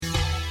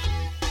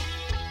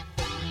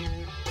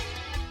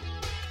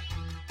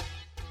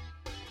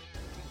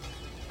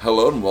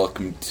Hello and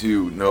welcome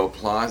to No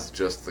Applause,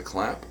 Just the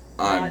Clap.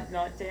 I'm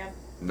Not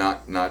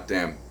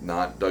damn.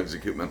 not Doug's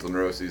acute mental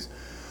neuroses.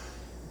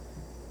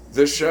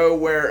 The show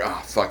where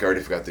I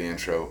already forgot the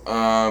intro.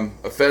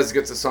 A Fez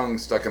gets a song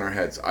stuck in our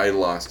heads. I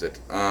lost it.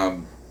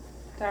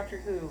 Doctor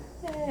Who.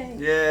 Yay.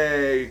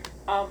 Yay!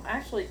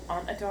 Actually,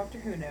 on a Doctor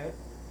Who note,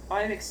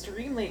 I'm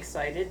extremely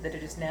excited that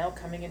it is now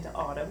coming into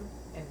autumn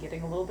and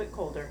getting a little bit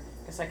colder,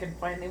 because I can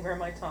finally wear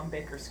my Tom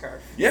Baker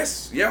scarf.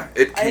 Yes, yeah,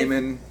 it came I've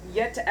in.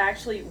 yet to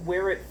actually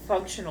wear it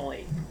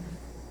functionally,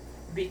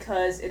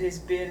 because it has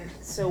been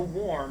so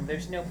warm,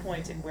 there's no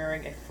point in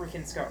wearing a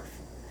freaking scarf.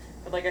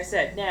 But like I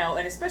said, now,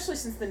 and especially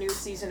since the new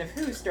season of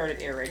Who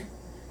started airing,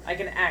 I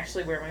can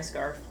actually wear my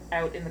scarf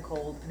out in the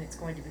cold, and it's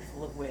going to be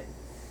full of wind.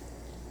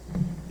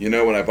 You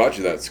know, when I bought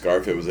you that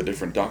scarf, it was a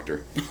different doctor.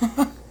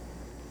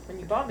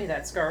 When you bought me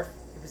that scarf,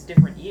 it was a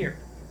different year.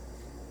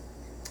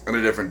 And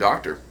a different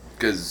doctor.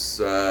 Because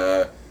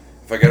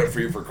if I got it for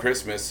you for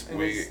Christmas, It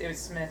was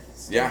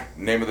Smith. Yeah,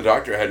 name of the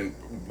doctor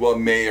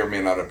may or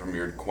may not have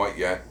premiered quite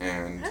yet,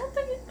 and...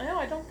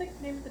 I don't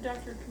think Name of the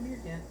Doctor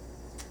premiered yet.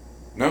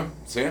 No,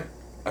 see it?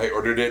 I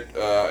ordered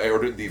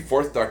the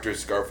 4th Doctor's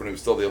scarf when it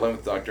was still the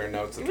 11th Doctor, and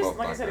now it's the 12th Doctor.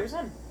 Like I said, it was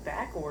on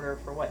back order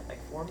for what, like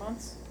 4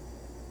 months?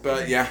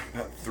 But yeah,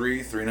 about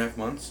three and a half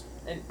months.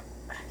 And,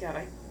 God,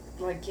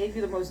 I gave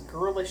you the most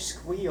girlish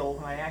squeal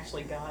when I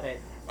actually got it.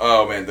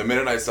 Oh man, the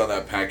minute I saw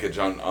that package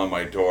on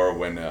my door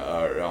when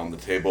on the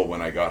table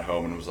when I got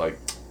home, and it was like,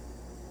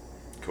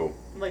 cool.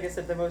 Like I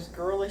said, the most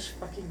girlish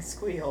fucking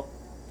squeal.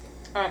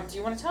 Do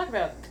you want to talk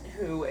about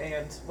Who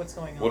and what's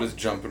going on? We'll just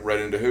jump right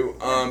into Who.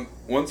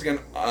 Once again,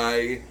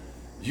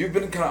 you've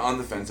been kind of on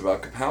the fence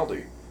about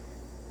Capaldi.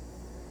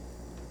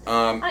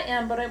 I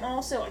am, but I'm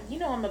also,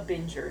 I'm a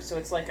binger, so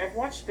it's like I've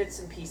watched bits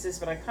and pieces,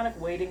 but I'm kind of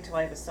waiting till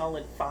I have a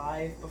solid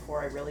 5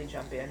 before I really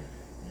jump in.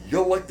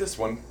 You'll like this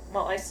one.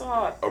 Well, I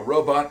saw... A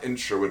Robot in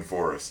Sherwood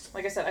Forest.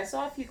 Like I said, I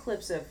saw a few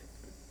clips of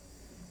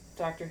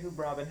Doctor Who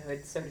Robin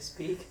Hood, so to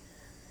speak.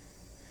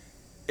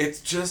 It's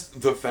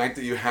just the fact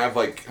that you have,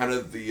 kind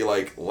of the,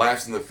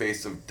 laughs in the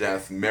face of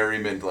death,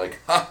 merriment,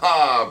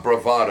 ha-ha,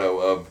 bravado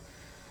of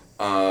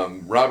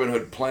Robin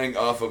Hood playing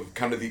off of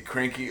kind of the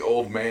cranky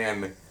old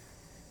man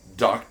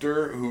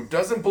doctor who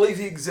doesn't believe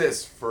he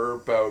exists for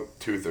about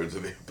 2/3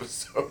 of the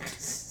episode.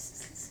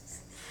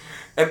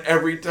 And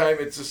every time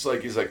it's just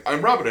he's like,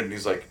 I'm Robin Hood, and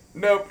he's like,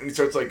 nope, and he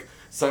starts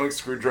sonic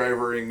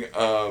screwdrivering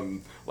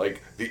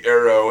the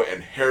arrow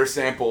and hair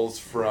samples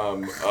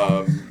from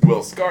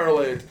Will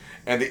Scarlet,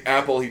 and the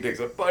apple he takes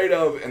a bite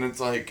of, and it's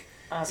like,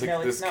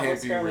 no, this not can't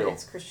Will be Scarlet, real.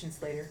 It's Christian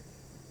Slater.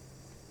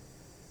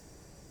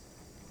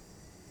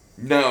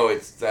 No,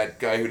 it's that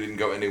guy who didn't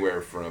go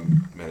anywhere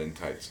from Men in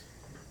Tights.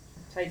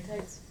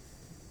 Tights.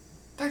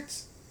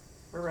 Tights.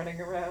 We're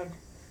running around.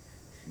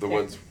 The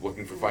woods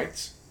looking for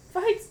fights.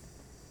 Fights!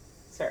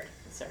 Sorry.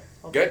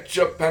 Hold Get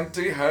your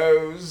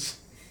pantyhose.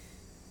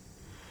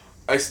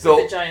 I still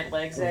with the giant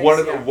legs.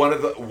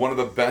 one of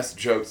the best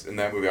jokes in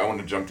that movie. I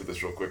want to jump to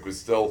this real quick. Was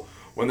still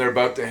when they're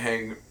about to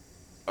hang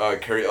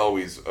Carrie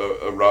Elwes,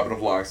 Robin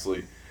of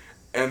Locksley,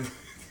 and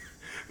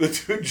the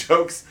 2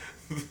 jokes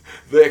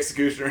the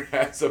executioner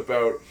has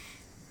about,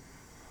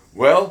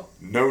 well,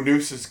 no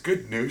noose is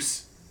good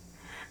noose,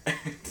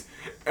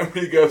 and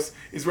when he goes,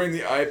 he's wearing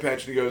the eye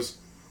patch, and he goes,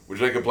 would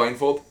you like a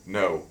blindfold?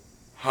 No.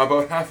 How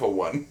about half a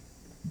one?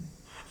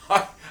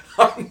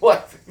 I'm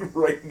laughing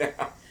right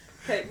now.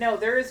 Okay, no,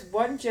 there is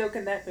one joke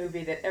in that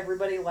movie that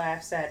everybody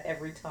laughs at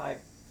every time.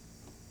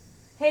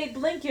 Hey,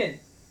 Blinken.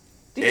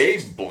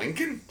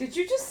 Blinken? Did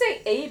you just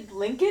say Abe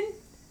Lincoln?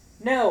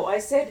 No, I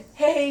said,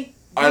 hey,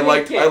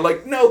 Blinken. I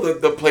like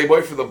the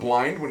Playboy for the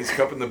blind when he's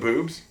cupping the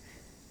boobs.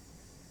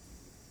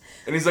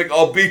 And he's like,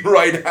 I'll be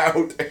right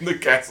out, and the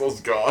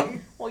castle's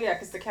gone. Well, yeah,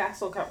 because the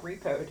castle got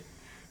repoed.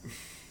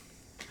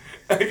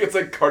 I think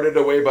it's carted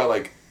away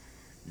by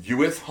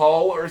Youth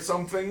Hall or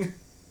something.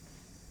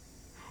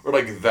 Or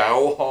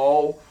Thou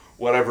Hall,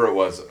 whatever it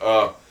was.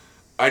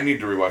 I need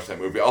to rewatch that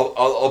movie.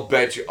 I'll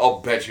bet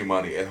you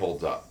money it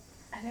holds up.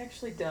 It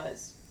actually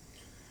does.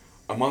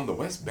 I'm on the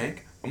West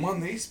Bank. I'm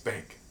on the East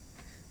Bank.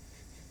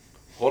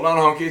 Hold on,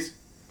 honkies.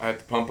 I have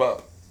to pump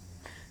up.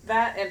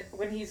 That and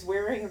when he's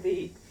wearing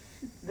the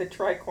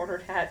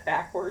tri-cornered hat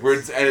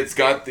backwards. And it's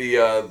got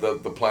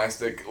the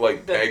plastic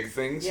peg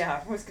things.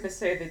 Yeah, I was gonna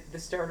say the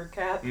starter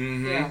cap.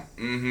 Mm-hmm. Yeah.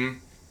 Mm-hmm.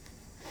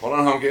 Hold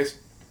on, honkies.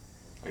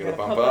 I gotta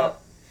pump up.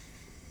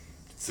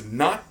 It's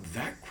not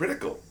that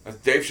critical. That's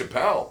Dave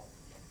Chappelle.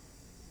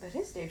 That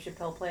is Dave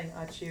Chappelle playing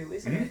Achu,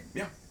 isn't it?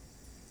 Yeah.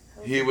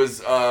 Okay. He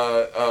was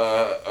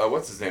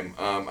what's his name?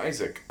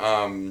 Isaac.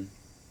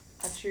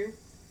 Achu?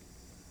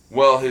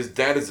 Well, his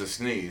dad is a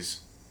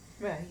sneeze.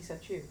 Yeah, he's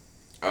Achu.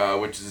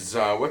 Which is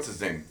what's his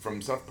name from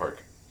South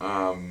Park?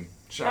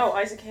 Chef. Oh,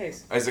 Isaac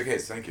Hayes. Isaac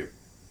Hayes, thank you.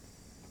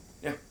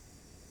 Yeah.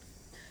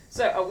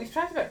 So, we've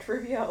talked about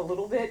trivia a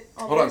little bit.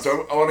 Hold on,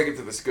 so I want to get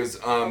to this because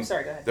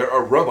sorry, go ahead. There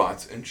are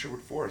robots in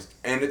Sherwood Forest,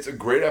 and it's a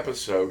great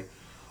episode.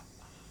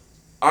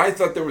 I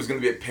thought there was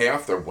going to be a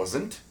payoff. There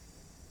wasn't.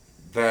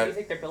 Do you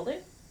think they're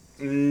building?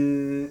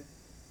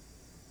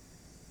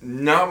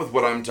 Not with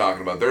what I'm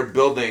talking about. They're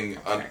building.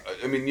 I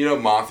mean,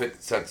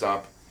 Moffat sets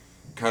up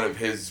kind of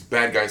his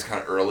bad guys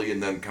kind of early,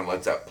 and then kind of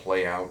lets that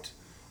play out.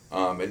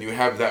 And you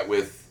have that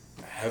with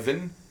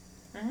Heaven,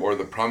 or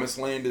the Promised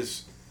Land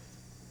is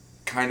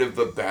kind of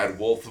the bad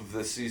wolf of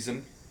this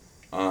season.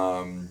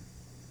 The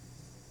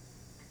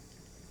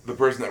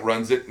person that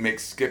runs it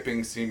makes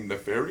skipping seem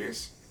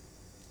nefarious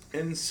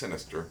and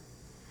sinister.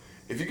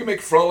 If you can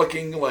make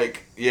frolicking,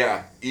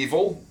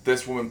 evil,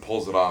 this woman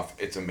pulls it off.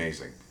 It's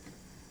amazing.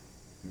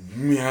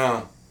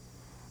 Yeah.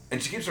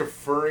 And she keeps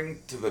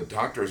referring to the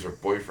doctor as her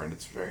boyfriend.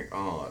 It's very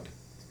odd.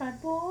 It's my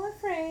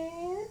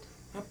boyfriend.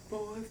 My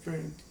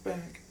boyfriend's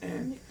back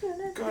and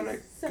gonna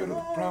so go to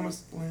the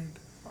Promised Land.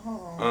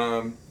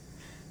 Oh.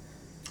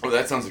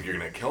 That sounds like you're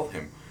gonna kill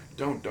him.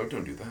 Don't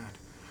do that.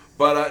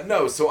 But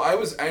no, so I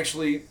was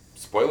actually,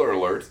 spoiler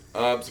alert,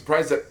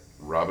 surprised that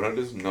Robin Hood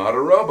is not a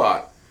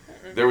robot.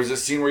 Mm-mm. There was a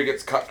scene where he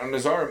gets cut on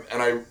his arm,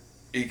 and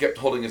he kept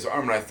holding his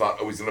arm, and I thought,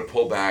 he's gonna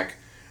pull back.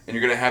 And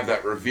you're going to have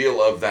that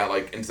reveal of that,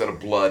 instead of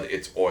blood,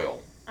 it's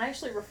oil. I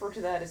actually refer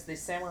to that as the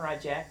Samurai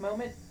Jack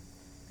moment,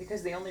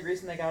 because the only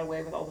reason they got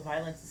away with all the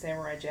violence in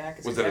Samurai Jack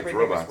is because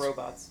everything was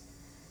robots.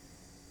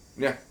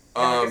 Yeah.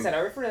 Like I said, I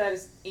refer to that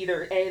as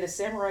either A, the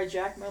Samurai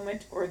Jack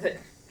moment, or the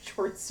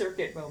short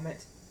circuit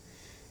moment.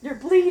 You're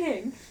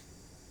bleeding!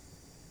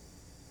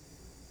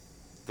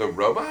 The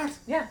robot?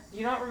 Yeah. Do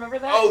you not remember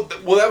that? Oh,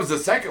 well, that was the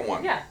second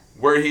one. Yeah.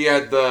 Where he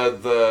had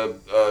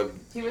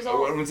he was I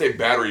wouldn't say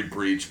battery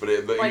breach, but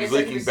he was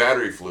leaking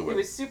battery fluid. He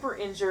was super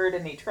injured,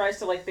 and he tries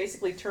to,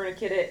 basically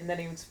tourniquet it, and then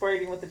he was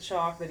spraying with the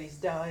chalk that he's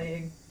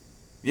dying.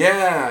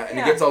 Yeah, and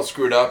he gets all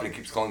screwed up, and he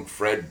keeps calling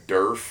Fred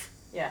Durf.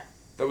 Yeah.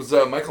 That was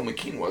Michael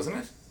McKean, wasn't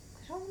it?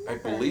 I don't remember.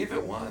 I believe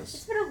it was.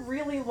 It's been a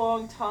really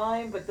long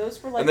time, but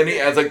those were And then he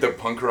adds, the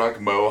punk rock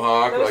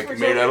mohawk,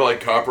 made out of,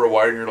 copper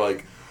wire, and you're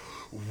like...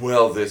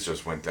 Well, this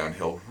just went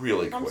downhill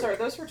really quick. I'm sorry,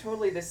 those were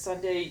totally the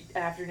Sunday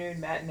afternoon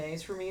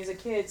matinees for me as a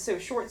kid, so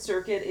Short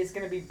Circuit is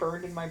going to be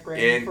burned in my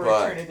brain for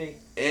eternity.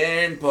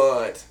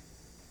 Input.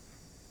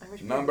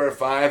 Number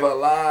 5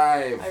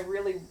 alive.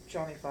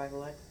 Johnny 5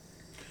 alive.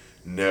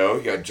 No,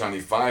 you got Johnny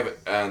 5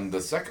 and the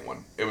second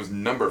one. It was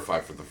number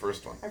 5 for the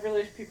first one. I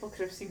really wish people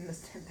could have seen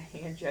the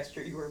hand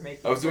gesture you were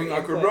making. I was doing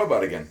Awkward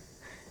Robot again.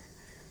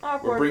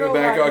 We're bringing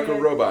back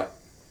Awkward Robot.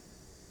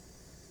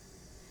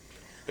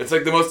 It's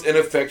the most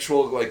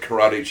ineffectual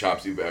karate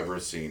chops you've ever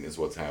seen is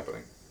what's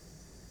happening.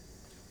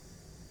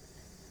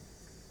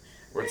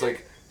 Where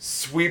it's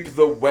sweep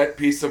the wet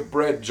piece of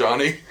bread,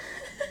 Johnny.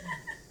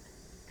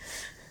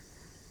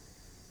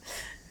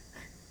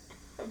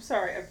 I'm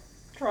sorry, I'm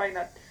trying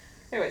not...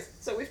 Anyways,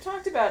 so we've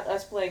talked about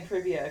us playing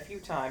trivia a few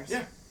times.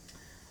 Yeah.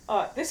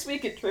 This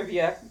week at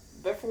trivia,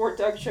 before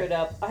Doug showed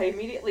up, I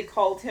immediately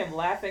called him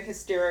laughing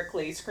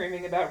hysterically,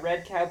 screaming about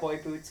red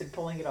cowboy boots and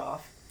pulling it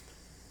off.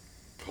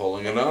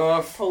 Pulling it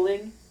off.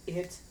 Pulling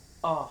it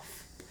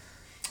off.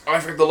 Oh, I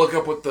forgot to look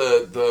up what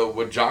the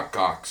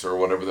Wajakkoks or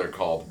whatever they're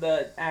called.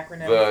 The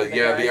acronym.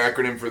 The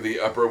acronym for the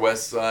Upper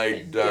West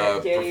Side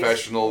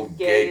professional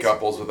gay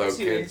couples without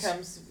kids. 2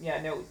 incomes.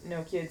 Yeah,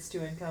 no kids,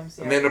 2 incomes.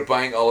 Yeah. And they end up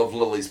buying all of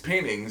Lily's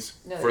paintings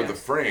for the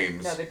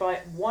frames. No, they bought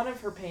one of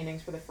her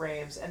paintings for the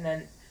frames, and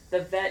then the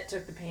vet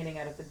took the painting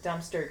out of the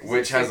dumpster.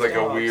 Which has dogs.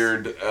 A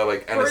weird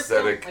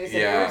anesthetic.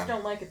 Birds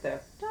don't like it though.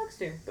 Dogs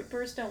do, but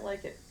birds don't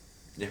like it.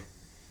 Yeah.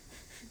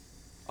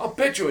 I'll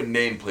bet you a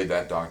name played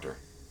that doctor.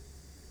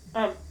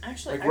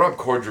 Actually... Rob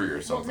Corddry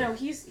or something. Well, no,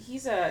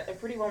 he's a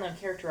pretty well-known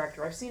character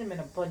actor. I've seen him in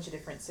a bunch of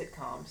different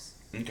sitcoms.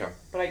 Okay.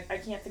 But I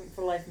can't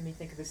for the life of me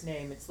think of his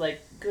name. It's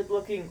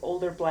good-looking,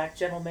 older black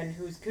gentleman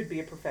who could be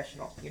a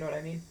professional. You know what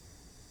I mean?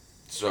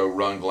 So,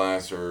 Ron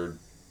Glass or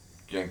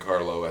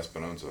Giancarlo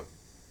Espinosa.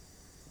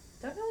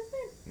 Don't know his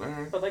name.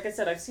 All right. But like I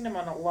said, I've seen him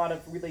on a lot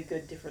of really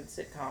good different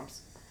sitcoms.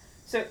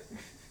 So,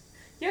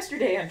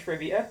 yesterday on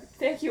trivia,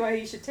 thank you,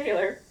 Aisha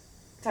Tyler.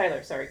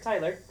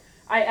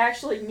 I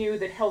actually knew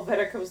that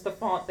Helvetica was the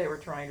font they were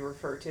trying to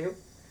refer to.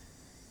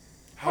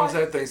 How's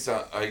that thanks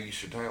to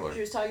Aisha Tyler?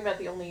 She was talking about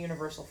the only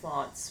universal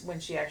fonts when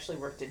she actually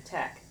worked in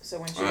tech. So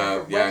when she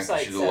got her website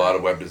she did a lot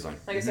of web design.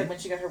 Like I said, when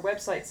she got her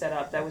website set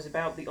up, that was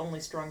about the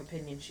only strong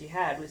opinion she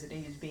had, was it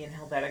needed to be in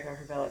Helvetica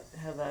or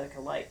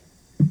Helvetica Light.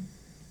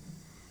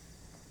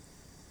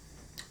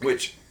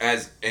 Which,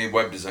 as a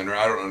web designer,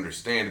 I don't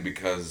understand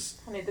because...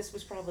 Honey, this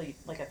was probably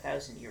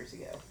 1,000 years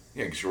ago.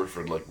 Yeah, because she worked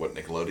for,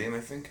 Nickelodeon, I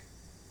think?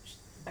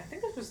 I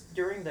think this was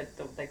during the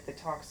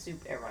Talk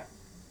Soup era.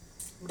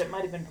 But it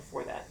might have been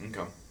before that.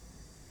 Okay.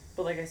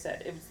 But like I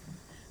said,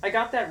 I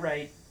got that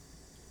right.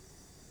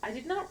 I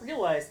did not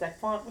realize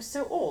that font was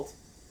so old.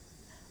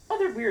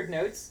 Other weird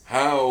notes.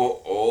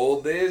 How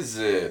old is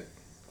it?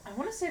 I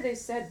want to say they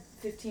said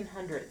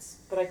 1500s,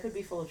 but I could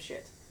be full of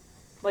shit.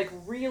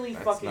 Really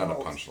That's fucking not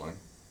old. a punchline.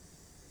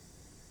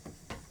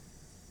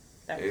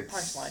 That was a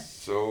punchline.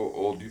 So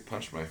old you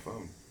punched my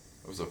phone.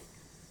 That was a...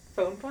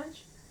 Phone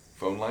punch?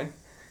 Phone line?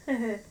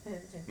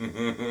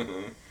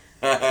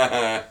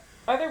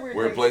 Other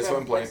weird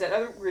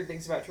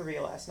things about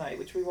trivia last night,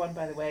 which we won,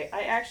 by the way.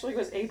 I actually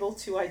was able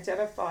to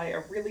identify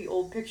a really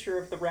old picture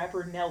of the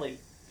rapper Nelly.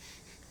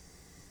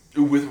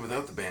 Ooh, with or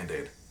without the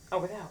Band-Aid? Oh,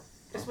 without.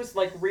 This was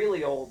like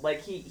really old.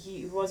 Like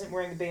he wasn't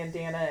wearing a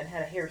bandana and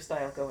had a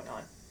hairstyle going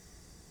on.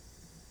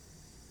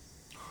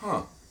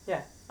 Huh.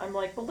 Yeah. I'm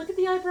like, but look at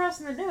the eyebrows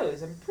and the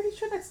nose. I'm pretty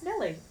sure that's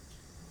Nelly.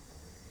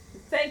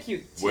 Thank you,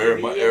 TV Wear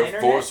my and Air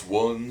Internet. Force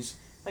Ones.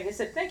 Like I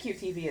said, thank you,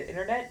 TV and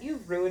Internet.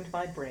 You've ruined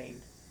my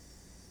brain.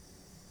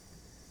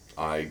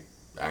 I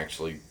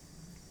actually...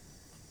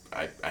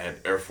 I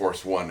had Air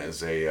Force One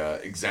as a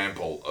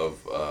example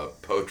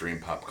of poetry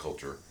and pop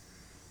culture.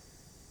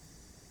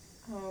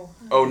 Oh,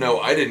 honey. Oh, no,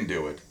 I didn't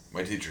do it.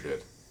 My teacher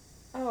did.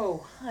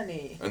 Oh,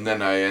 honey. And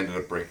then I ended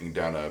up breaking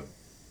down a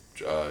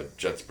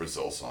Jets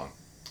Brazil song.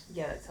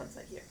 Yeah, that sounds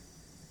like you.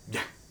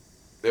 Yeah.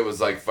 It was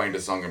like find a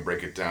song and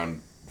break it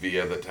down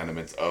via the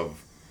tenements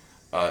of...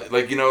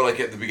 like, you know, like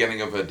at the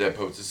beginning of a Dead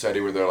Poet Society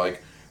where they're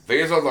like,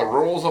 these are the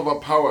rules of a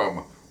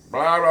poem.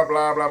 Blah, blah,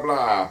 blah, blah,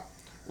 blah.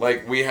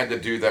 Like, we had to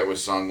do that with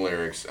song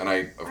lyrics. And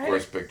I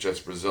course, picked Jets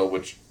Brazil,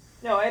 which...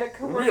 No, I had a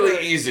coworker.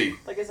 Really easy.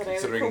 Like I said, I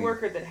had a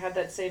coworker that had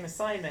that same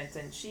assignment,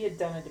 and she had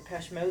done a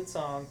Depeche Mode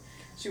song.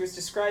 She was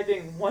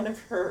describing one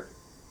of her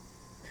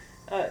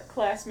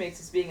classmates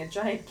as being a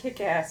giant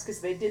kick-ass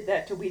because they did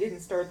that till we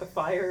didn't start the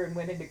fire and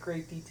went into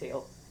great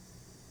detail.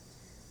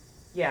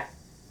 Yeah.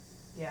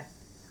 Yeah.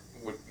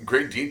 With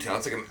great detail.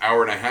 It's like an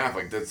hour and a half.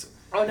 Like, that's...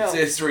 Oh, no. It's the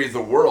history of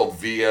the world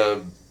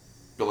via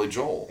Billy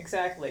Joel.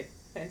 Exactly.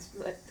 And it's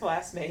a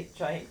classmate,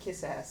 giant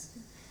kiss-ass.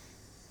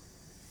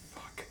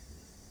 Fuck.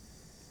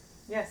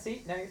 Yeah,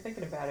 see? Now you're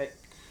thinking about it.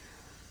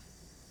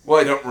 Well,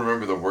 I don't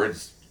remember the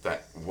words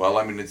that well.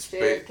 I mean, it's...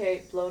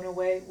 JFK, blown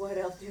away. What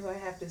else do I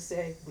have to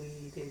say?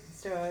 We didn't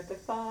start the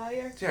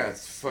fire. Yeah,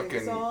 it's fucking...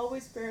 It's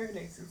always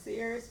burning since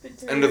the earth's been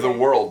turning. End of the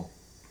world.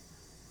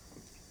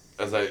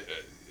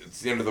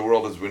 It's the end of the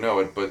world as we know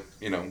it, but,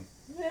 you know...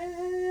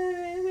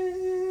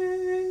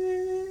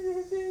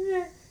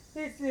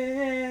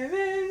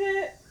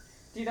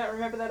 Do you not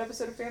remember that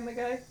episode of Family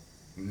Guy?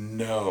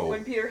 No.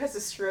 When Peter has a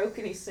stroke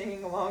and he's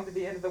singing along to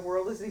the end of the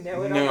world as we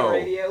know it on No. the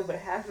radio, but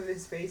half of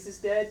his face is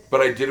dead?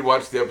 But I did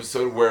watch the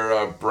episode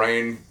where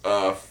Brian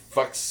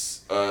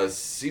fucks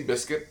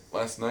Seabiscuit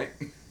last night.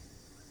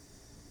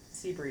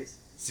 Seabreeze.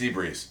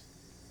 Seabreeze.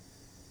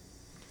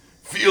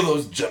 Feel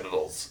those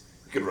genitals.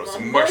 You could roast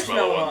some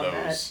marshmallow on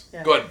those.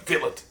 Yeah. Go ahead,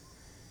 feel it.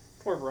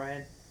 Poor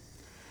Brian.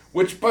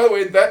 Which, by the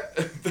way, that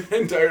the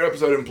entire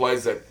episode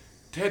implies that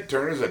Ted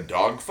Turner's a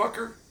dog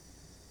fucker.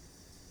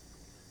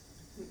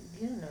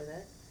 You don't know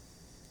that.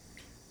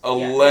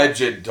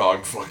 Alleged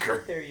dog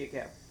fucker. There you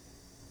go.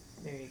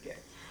 There you go.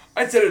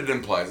 I said it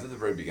implies at the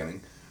very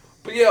beginning.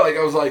 But yeah, like,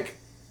 I was like,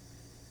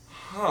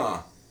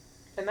 huh.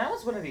 And that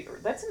was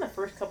that's in the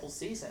first couple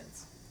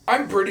seasons.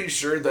 I'm pretty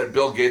sure that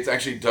Bill Gates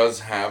actually does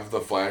have the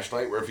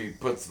flashlight where if he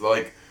puts,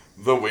 like,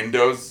 the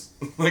Windows,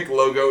 like,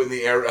 logo in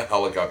the air, a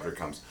helicopter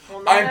comes.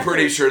 Well, I'm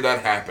pretty sure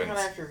that happens. Not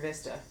after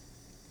Vista.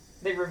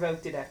 They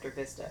revoked it after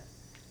Vista.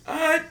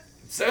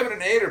 7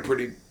 and 8 are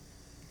pretty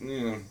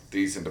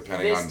decent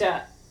depending on...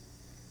 Vista.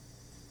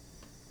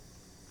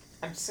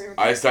 I'm just saying.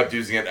 I stopped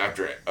using it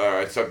after...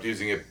 I stopped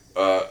using it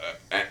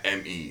at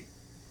ME.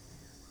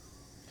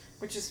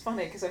 Which is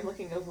funny, because I'm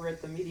looking over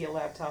at the media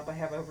laptop I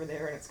have over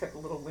there, and it's got the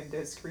little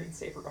Windows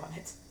screensaver on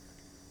it.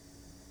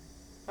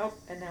 Oh,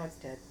 and now it's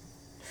dead.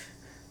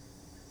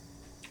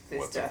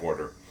 What's a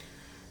quarter?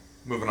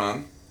 Moving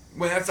on.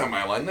 Well, that's not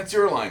my line. That's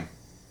your line.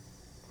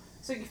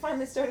 So you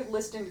finally started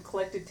listening to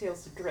Collected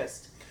Tales of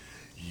Drist.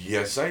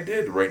 Yes, I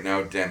did. Right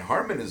now, Dan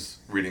Harmon is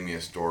reading me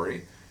a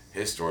story.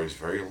 His story is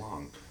very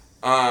long.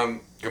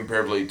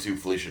 Comparatively to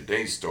Felicia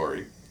Day's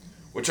story,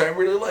 which I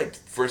really liked.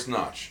 First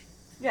Notch.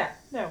 Yeah,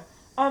 no.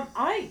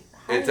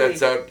 It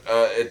sets out.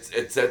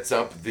 It sets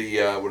up the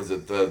what is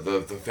it?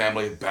 The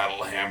family of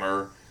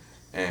Battlehammer,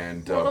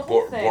 and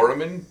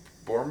Boromir.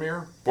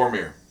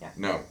 Yeah.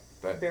 No,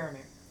 that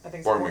Boromir. I think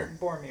it's Boromir.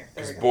 Boromir. There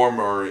Because we go.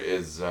 Boromir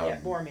is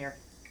Boromir.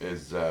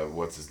 is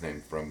what's his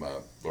name from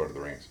Lord of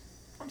the Rings.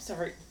 I'm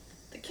sorry.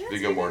 The cat's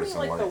Viggo giving me Mortensen,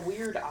 like what? the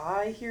weird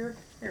eye here.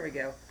 There we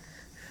go.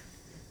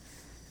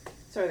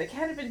 Sorry, the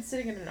cat had been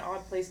sitting in an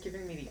odd place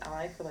giving me the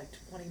eye for like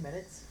 20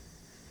 minutes.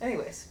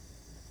 Anyways.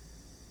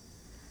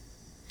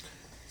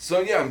 So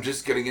yeah, I'm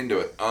just getting into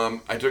it.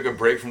 I took a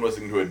break from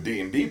listening to a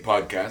D&D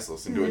podcast,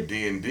 listening to a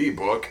D&D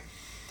book.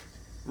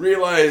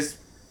 Realized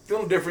the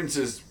only difference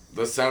is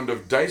the sound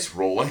of dice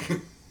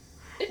rolling.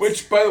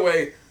 Which, by the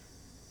way,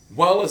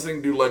 while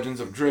listening to Legends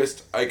of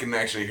Drist, I can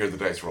actually hear the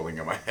dice rolling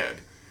in my head.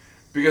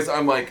 Because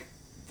I'm like,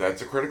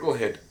 that's a critical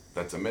hit,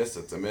 that's a miss,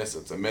 that's a miss,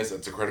 that's a miss,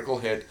 that's a critical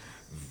hit,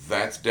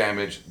 that's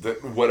damage,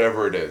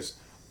 whatever it is.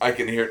 I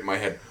can hear it in my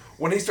head.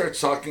 When he starts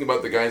talking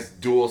about the guy's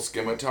dual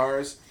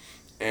scimitars,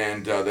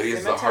 and that he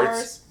has the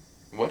hearts...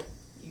 What?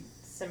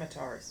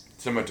 Scimitars.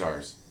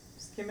 Scimitars.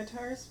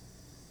 Scimitars?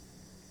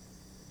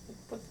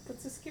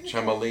 What's a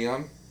scimitar?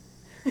 Chameleon?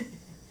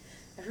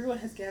 Everyone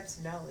has gaps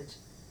of knowledge.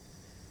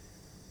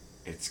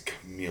 It's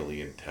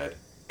chameleon, Ted.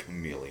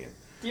 Chameleon.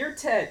 Dear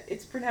Ted,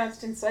 it's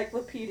pronounced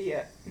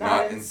encyclopedia,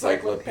 Not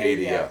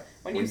encyclopedia.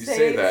 When you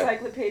say that,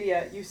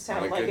 encyclopedia, you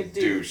sound like a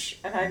douche.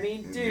 And I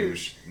mean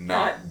douche,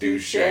 not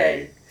douche.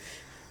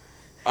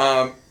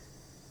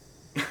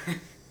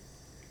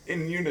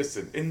 In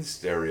unison, in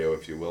stereo,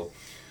 if you will.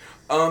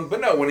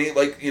 But no, when he,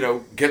 like,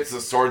 gets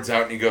the swords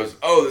out and he goes,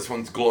 oh, this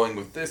one's glowing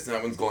with this and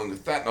that one's glowing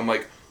with that. And I'm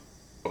like,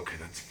 okay,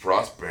 that's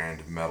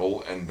Frostbrand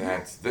metal and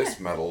that's this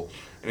metal.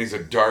 And he's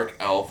a dark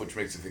elf, which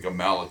makes you think of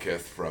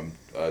Malekith from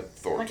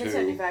Thor 2. Like I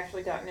said, you've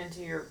actually gotten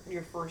into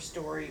your first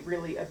story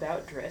really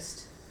about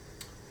Drizzt,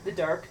 the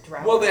Dark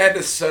Drow. Well, they had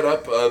to set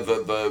up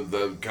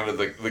the kind of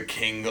the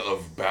king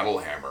of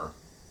Battlehammer.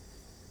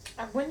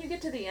 When you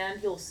get to the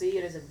end, you'll see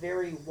it is a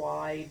very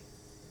wide,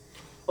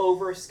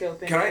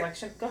 over-scoping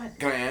collection. Go ahead.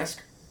 Can I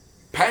ask?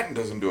 Patton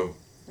doesn't do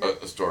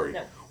a story.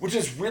 No. Which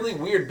is really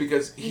weird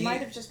because He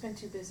might have just been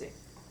too busy.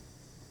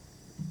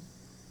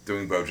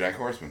 Doing BoJack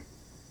Horseman.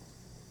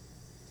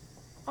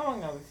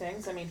 Among other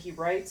things. I mean, he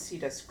writes, he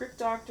does script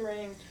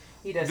doctoring,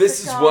 he does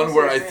This sitcoms, is one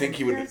where I he think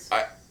he would...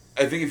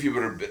 I think if he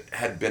would have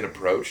had been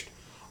approached,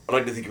 I'd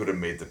like to think he would have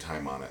made the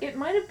time on it. It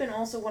might have been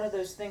also one of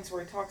those things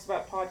where he talks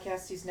about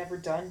podcasts he's never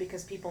done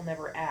because people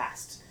never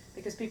asked.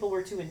 Because people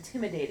were too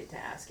intimidated to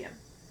ask him.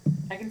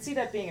 I can see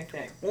that being a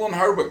thing. Well, and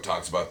Hardwick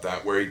talks about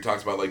that, where he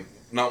talks about, like,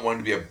 not wanting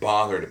to be a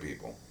bother to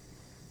people.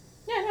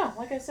 Yeah, no,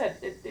 like I said,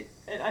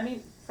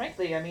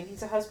 frankly,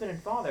 he's a husband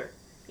and father.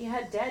 He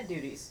had dad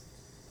duties.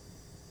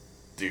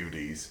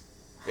 Duties.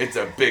 It's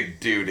a big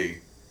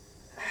duty.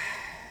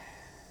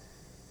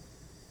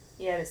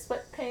 He had his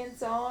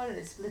sweatpants on and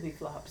his flippy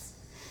flops.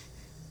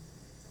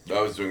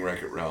 I was doing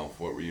Wreck-It Ralph.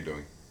 What were you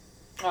doing?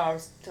 Oh, I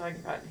was talking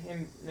about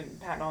him and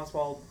Patton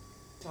Oswalt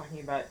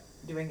talking about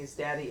doing his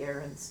daddy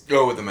errands.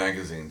 Oh, with the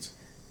magazines.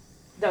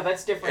 No,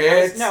 that's different.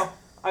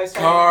 I was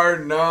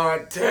card,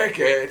 not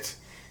ticket.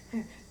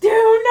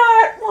 Do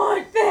not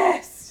want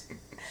this!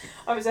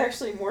 I was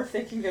actually more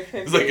thinking of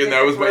him being at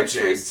the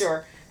grocery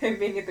store. Him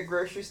being at the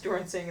grocery store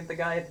and saying to the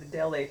guy at the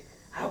deli,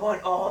 I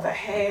want all the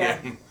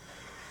ham.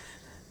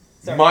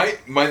 Yeah. My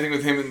thing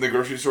with him in the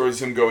grocery store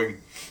is him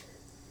going,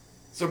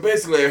 so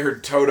basically I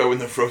heard Toto in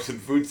the frozen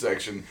food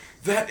section.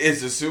 That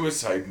is a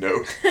suicide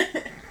note.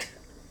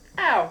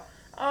 Ow.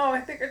 Oh, I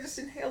think I just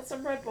inhaled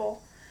some Red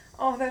Bull.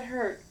 Oh, that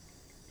hurt.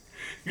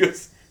 He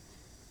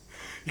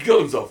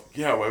killed himself.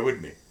 Yeah, why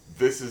wouldn't he?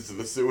 This is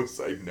the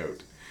suicide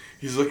note.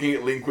 He's looking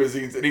at Lean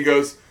Cuisines and he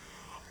goes,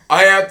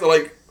 I have to,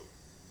 like,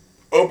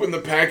 open the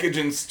package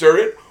and stir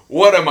it?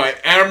 What am I,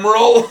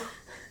 Emerald?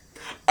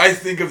 I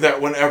think of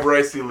that whenever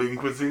I see Lean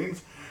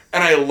Cuisines.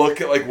 And I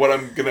look at, like, what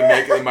I'm going to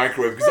make in the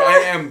microwave. Because I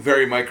am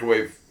very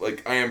microwave,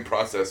 like, I am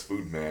processed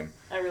food man.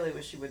 I really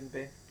wish you wouldn't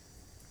be.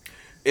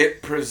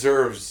 It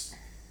preserves.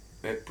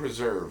 It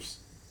preserves.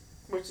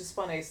 Which is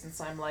funny since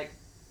I'm, like,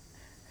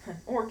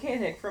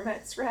 organic from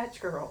at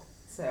Scratch Girl.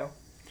 So.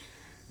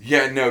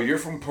 Yeah, no, you're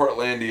from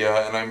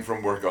Portlandia and I'm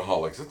from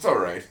Workaholics. It's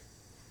alright.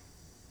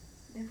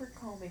 Never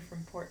call me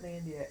from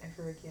Portlandia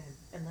ever again,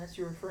 unless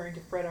you're referring to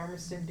Fred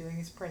Armisen doing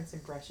his Prince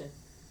impression.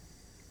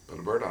 Put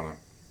a bird on it.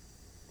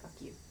 Fuck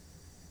you.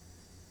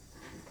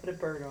 Put a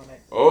bird on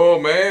it. Oh,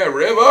 man,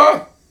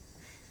 River!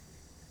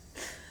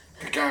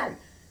 Cacao!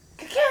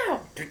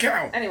 Cacao!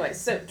 Cacao! Anyway,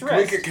 so Drizzt. Can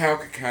we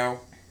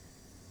cacao?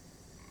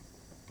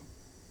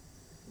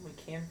 We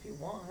can if you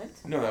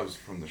want. No, that was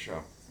from the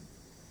show.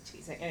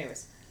 Teasing.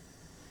 Anyways.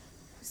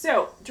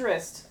 So,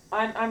 Drizzt,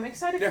 I'm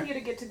excited for you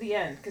to get to the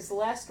end, because the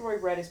last story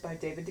read is by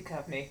David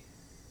Duchovny.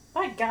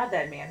 My God,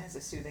 that man has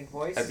a soothing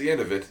voice. At the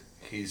end of it,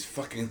 he's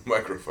fucking the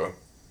microphone.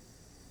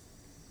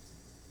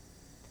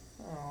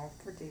 Oh,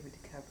 poor David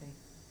Duchovny.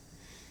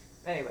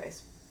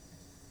 Anyways.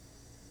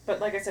 But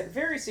like I said,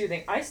 very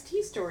soothing.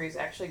 Ice-T story is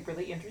actually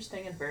really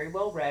interesting and very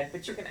well read,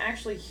 but you can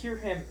actually hear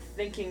him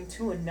thinking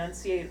to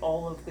enunciate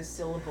all of the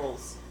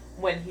syllables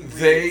when he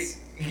reads.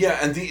 Yeah,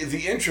 and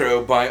the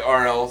intro by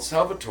R.L.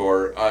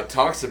 Salvatore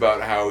talks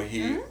about how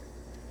he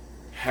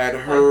had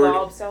heard... Like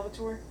Bob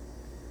Salvatore?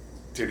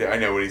 Dude, I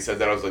know when he said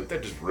that, I was like,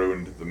 that just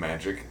ruined the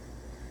magic.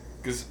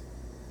 Because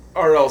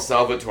R.L.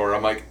 Salvatore,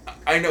 I'm like,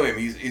 I know him.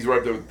 He's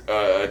worked with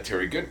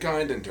Terry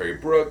Goodkind and Terry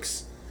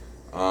Brooks.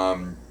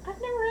 I've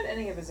never read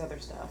any of his other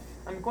stuff.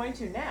 I'm going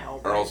to now.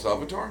 R.L.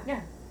 Salvatore?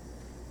 Yeah.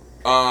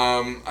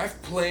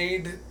 I've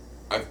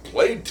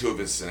played 2 of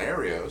his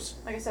scenarios.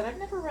 Like I said, I've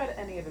never read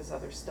any of his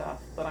other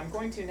stuff, but I'm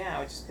going to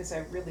now just because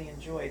I really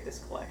enjoyed this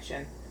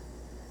collection.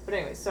 But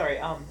anyway,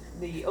 sorry,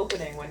 the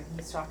opening when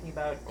he's talking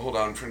about... Hold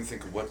on, I'm trying to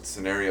think of what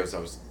scenarios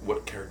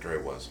what character I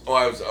was. Oh,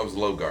 I was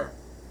Logar.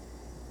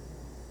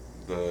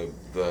 The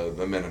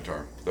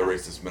Minotaur. The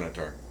racist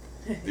Minotaur.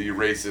 The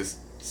racist,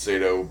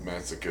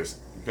 sadomasochist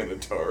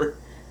Minotaur.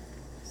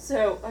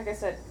 So, like I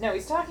said, no,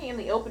 he's talking in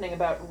the opening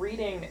about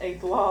reading a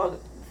blog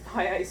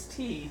by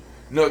Ice-T.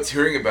 No, it's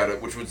hearing about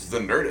it, which was The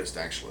Nerdist,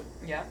 actually.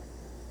 Yeah.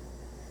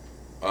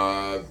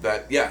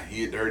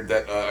 He had heard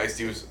that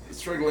Ice-T was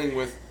struggling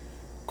with,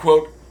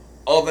 quote,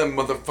 all them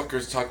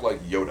motherfuckers talk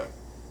like Yoda.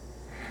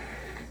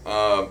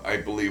 I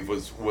believe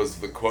was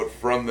the quote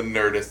from The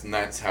Nerdist, and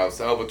that's how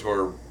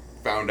Salvatore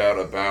found out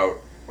about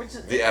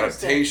the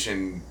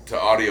adaptation to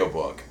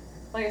audiobook.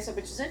 Like I said,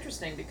 which is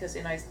interesting because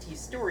in Ice-T's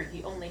story,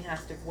 he only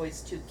has to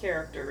voice 2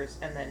 characters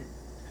and then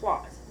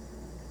plot.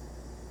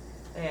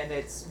 And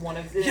it's one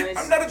of them Yeah, is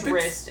I'm not a big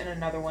Drizzt, and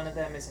another one of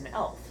them is an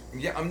elf.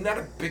 Yeah, I'm not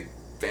a big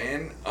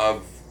fan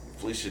of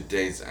Felicia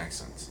Day's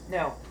accents.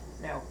 No.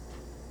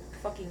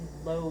 Fucking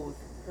loathe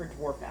her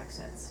dwarf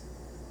accents.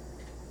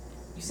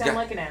 You sound Yeah.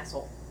 like an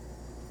asshole.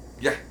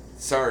 Yeah,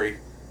 sorry.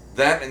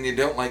 That and you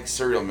don't like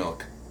cereal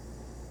milk.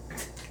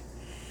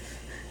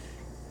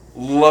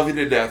 Love you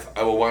to death.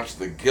 I will watch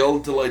The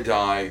Guild till I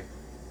die.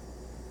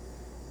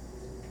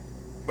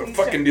 But Please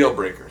fucking don't- deal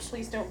breakers.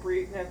 Please don't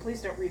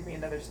read me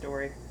another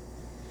story.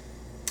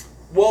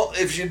 Well,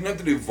 if she didn't have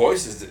to do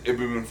voices, it would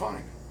have been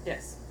fine.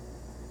 Yes.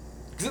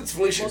 Because it's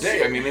Felicia Well, Day.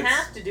 she I mean, didn't it's.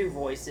 have to do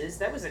voices.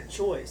 That was a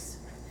choice.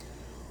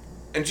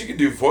 And she could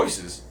do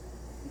voices.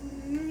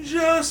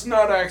 Just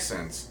not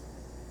accents.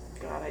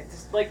 God, I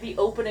just like the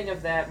opening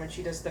of that when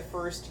she does the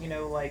first,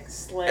 like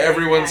sleigh.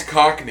 Everyone's act.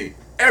 Cockney.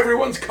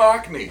 Everyone's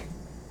Cockney.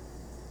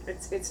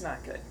 It's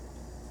not good.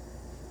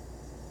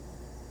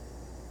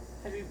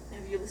 Have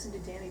you listened to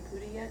Danny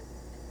Pudi yet?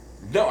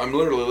 No, I'm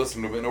literally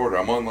listening to it in order.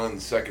 I'm on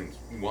the second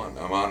one.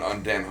 I'm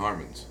on Dan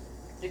Harmon's.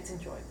 It's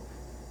enjoyable.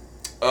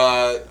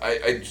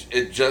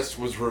 It just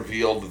was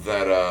revealed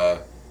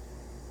that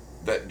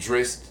that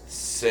Drizzt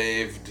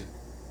saved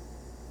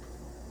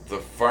the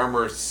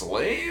farmer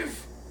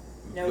slave?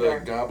 Nodar.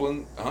 The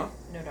goblin? Huh?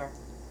 Nodar.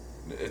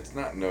 It's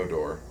not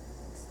Nodor.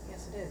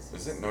 Yes, it is.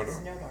 Is it Nodar? It's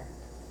Nodar.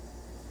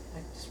 I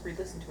just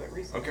re-listened to it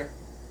recently. Okay.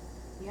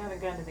 You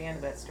haven't gotten to the end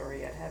of that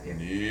story yet, have you?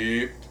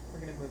 Yep. We're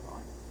gonna move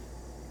on.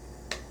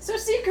 So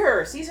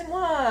Seeker, Season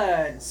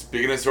 1!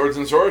 Speaking of swords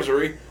and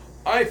sorcery,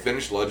 I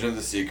finished Legend of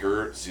the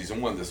Seeker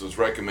Season 1. This was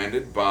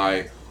recommended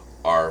by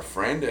our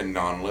friend and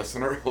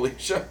non-listener,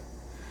 Alicia.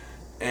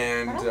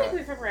 And I don't think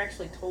we've ever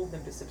actually told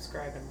them to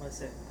subscribe and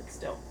listen, but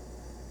still.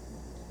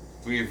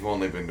 we've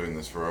only been doing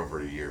this for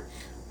over a year.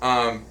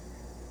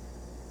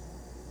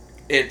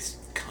 It's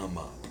come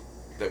up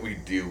that we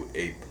do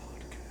a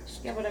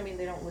podcast. Yeah, but I mean,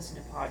 they don't listen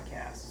to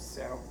podcasts,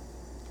 so...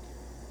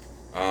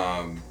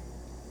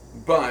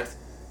 But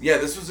yeah,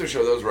 this was a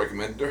show that was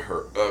recommended to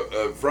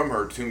her, from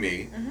her to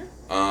me.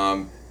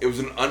 Mm-hmm. It was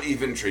an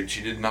uneven trade.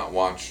 She did not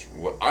watch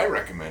what I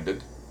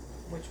recommended.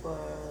 Which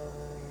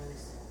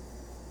was...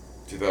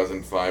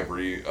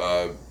 2005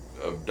 of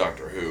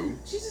Doctor Who.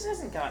 She just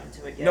hasn't gotten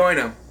to it yet. No, I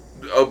know.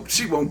 Oh,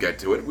 she won't get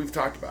to it. We've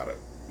talked about it.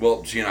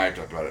 Well, she and I have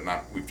talked about it.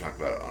 We've talked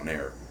about it on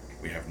air.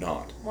 We have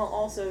not. Well,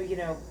 also,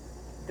 the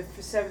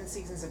 7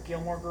 seasons of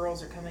Gilmore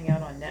Girls are coming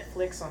out on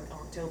Netflix on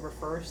October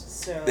 1st,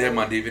 so... They have them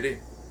on DVD.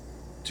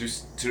 Two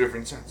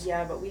different sets.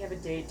 Yeah, but we have a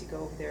date to go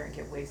over there and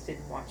get wasted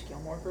and watch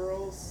Gilmore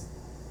Girls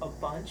a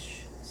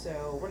bunch,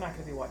 so we're not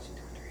going to be watching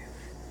Doctor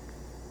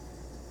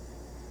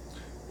Who.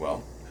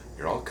 Well,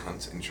 you're all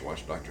cunts and you should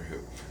watch Doctor Who.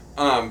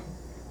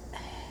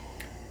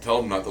 Tell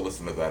them not to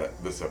listen to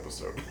this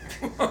episode.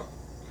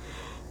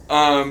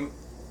 I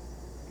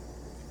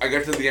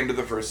got to the end of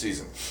the first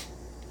season.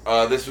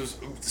 This was,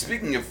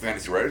 speaking of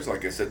fantasy writers,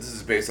 like I said, this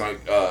is based on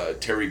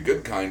Terry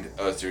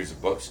Goodkind series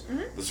of books.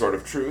 Mm-hmm. The Sword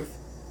of Truth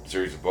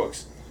series of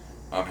books.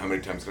 How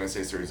many times can I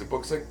say series of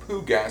books? Like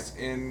Pooh Gas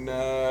in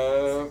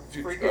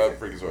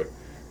Freakazoid.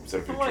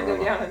 Instead of I want to go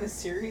Futurama. down in the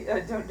sewer.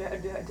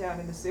 Down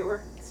in the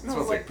sewer. It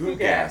Smells like poo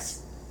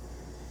gas.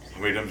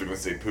 How many times are we going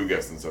to say Pooh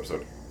Gas in this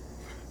episode?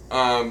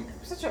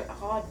 Such an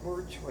odd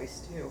word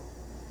choice, too.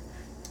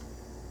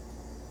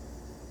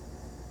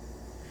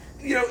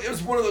 It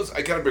was one of those,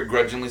 I kind of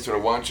begrudgingly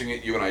started watching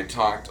it. You and I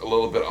talked a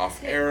little bit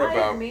off air I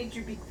about... made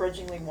you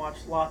begrudgingly watch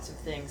lots of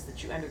things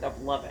that you ended up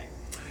loving.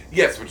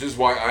 Yes, which is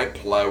why I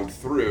plowed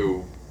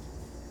through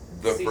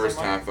the Season first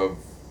 1? half of...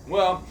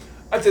 Well,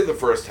 I'd say the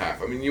first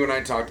half. I mean, you and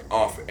I talked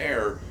off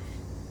air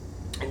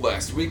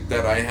last week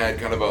that I had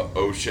kind of a,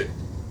 oh shit,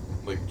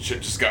 like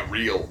shit just got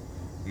real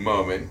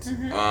moment.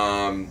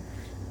 Mm-hmm.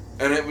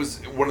 And it was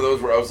one of those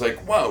where I was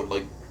like, wow,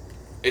 like,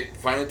 it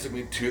finally took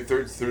me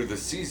 2/3 through the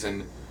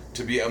season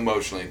to be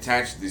emotionally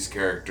attached to these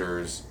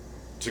characters,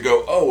 to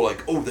go, oh,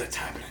 that's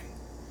happening.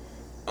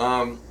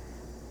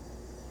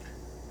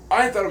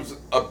 I thought it was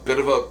a bit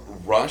of a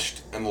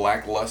rushed and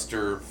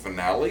lackluster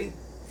finale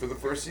for the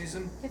first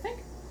season. You think?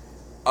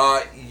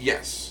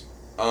 Yes.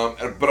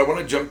 But I want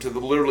to jump to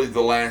literally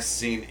the last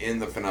scene in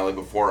the finale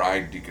before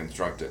I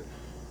deconstruct it.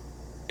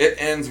 It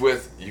ends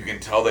with, you can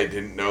tell they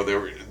didn't know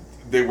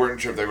they weren't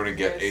sure if they were going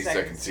to get a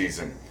second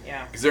season.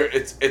 Yeah. Because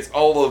it's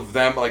all of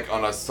them like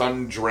on a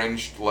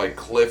sun-drenched like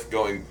cliff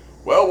going,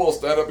 well, we'll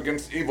stand up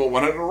against evil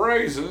when it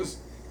arises.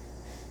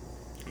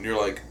 And you're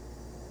like,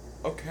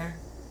 okay.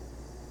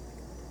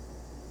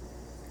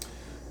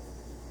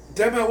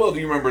 Deb, how well do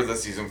you remember the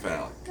season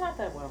finale? Not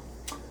that well.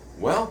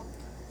 Well,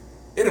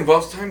 it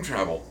involves time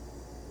travel.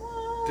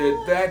 What?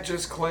 Did that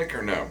just click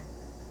or no?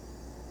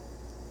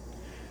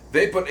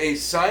 They put a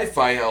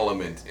sci-fi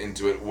element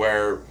into it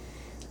where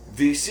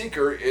the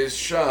Seeker is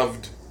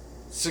shoved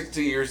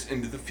 60 years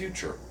into the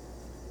future.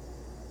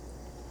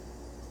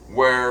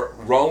 Where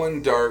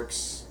Roland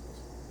Dark's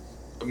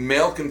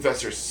male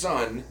confessor's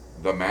son,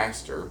 the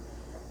Master,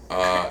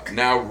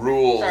 now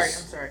rules I'm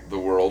sorry. the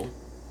world.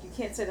 You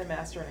can't say the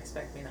Master and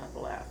expect me not to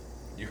laugh.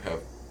 You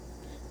have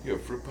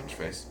fruit punch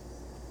face.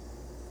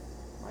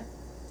 What?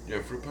 You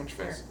have fruit punch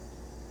face?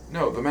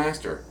 No, the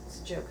Master.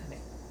 It's a joke, honey.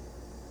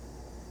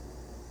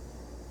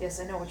 Yes,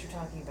 I know what you're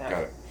talking about.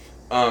 Got it.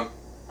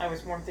 I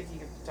was more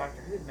thinking of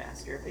Doctor Who the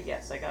Master, but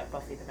yes, I got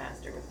Buffy the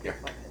Master with Yeah.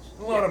 fruit punch.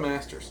 A lot of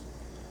Masters.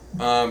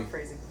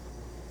 Phrasing.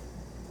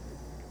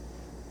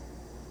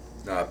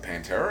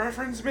 Pantera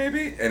reference,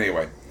 maybe?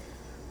 Anyway.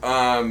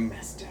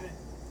 Master.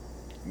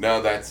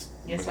 No, that's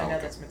Yes, Metallica. I know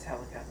that's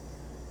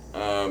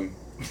Metallica.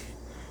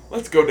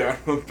 Let's go down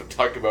to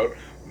talk about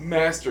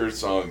master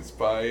songs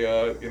by,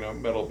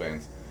 metal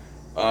bands.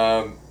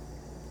 Pantera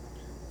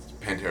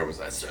was,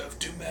 I serve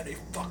too many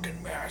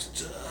fucking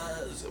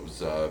masters. It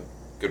was a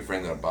Good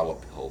Friend and a Bottle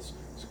of Pills.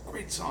 It's a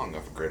great song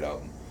off a great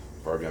album,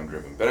 Far Beyond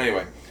Driven. But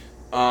anyway,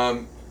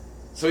 so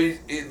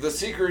the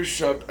Seeker is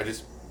shoved, I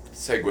just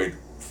segued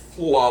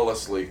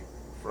flawlessly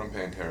from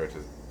Pantera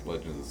to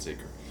Legends of the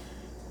Seeker.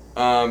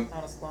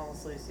 Not as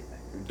flawlessly as you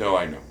think. No,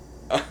 I know.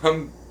 But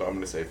I'm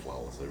going to say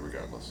flawlessly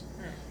regardless.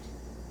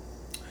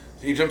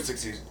 So he jumps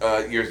 60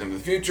 years into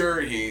the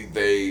future.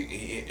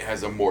 He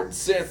has a Mord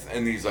Sith,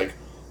 and he's like,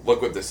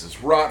 look what this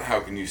has wrought. How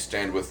can you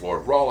stand with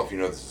Lord Rawl if you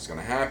know this is going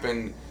to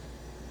happen?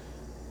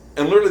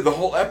 And literally the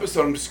whole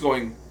episode, I'm just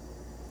going,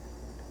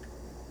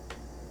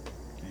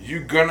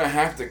 you're going to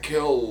have to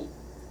kill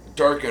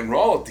Dark and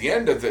Rawl at the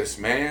end of this,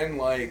 man.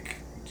 Like,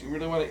 do you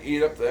really want to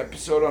eat up the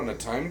episode on a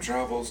time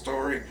travel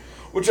story?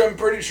 Which I'm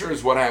pretty sure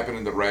is what happened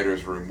in the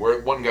writer's room,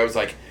 where one guy was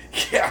like,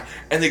 yeah,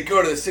 and they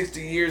go to the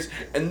 60 years,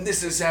 and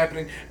this is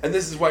happening, and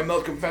this is why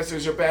milk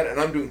confessors are bad,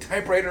 and I'm doing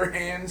typewriter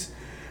hands.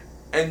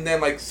 And then,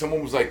 like,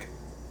 someone was like,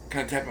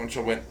 kind of tapping on the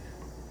shoulder, went,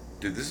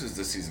 dude, this is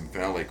the season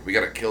finale. Like, we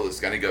gotta kill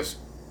this guy. And he goes,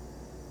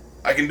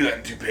 I can do that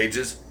in 2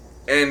 pages.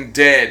 And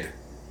dead.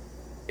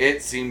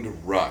 It seemed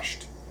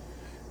rushed.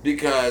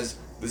 Because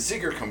the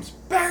Seeker comes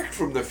back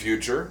from the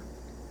future.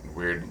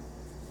 Weird.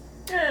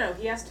 No,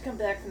 he has to come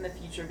back from the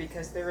future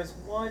because there is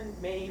one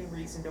main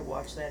reason to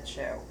watch that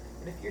show.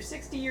 And if you're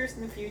 60 years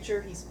in the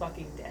future, he's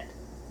fucking dead.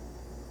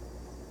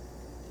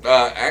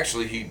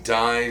 Actually, he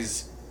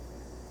dies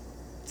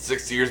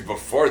 60 years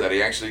before that.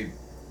 He actually...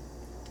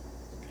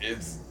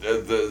 It's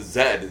the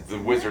Zed, the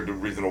wizard, the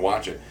reason to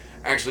watch it,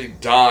 actually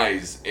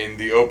dies in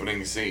the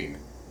opening scene.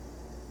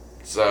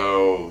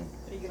 So...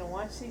 Are you gonna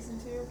watch season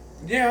 2?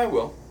 Yeah, I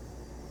will.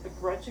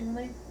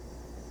 Begrudgingly?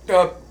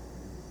 A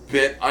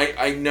bit.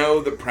 I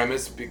know the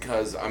premise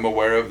because I'm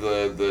aware of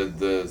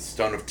the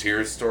Stone of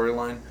Tears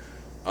storyline.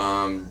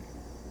 And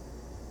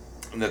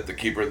that the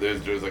Keeper,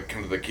 there's like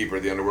kind of the Keeper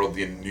of the Underworld,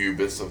 the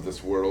Anubis of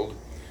this world.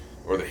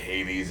 Or the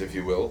Hades, if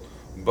you will.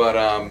 But,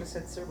 I would have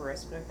said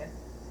Cerberus, but okay.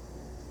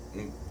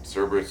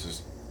 Cerberus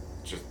is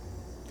just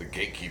the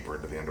gatekeeper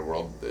to the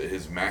underworld.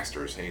 His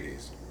master is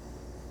Hades.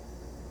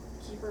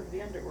 Keeper of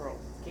the Underworld.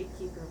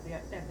 Gatekeeper of the...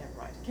 never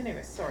mind.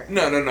 Anyways, sorry.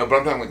 No, but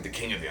I'm talking like the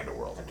king of the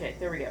underworld. Okay,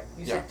 there we go.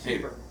 You Yeah, said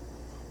Keeper.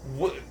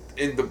 What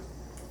in the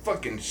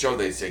fucking show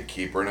they say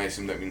keeper, and I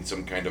assume that means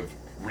some kind of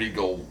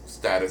regal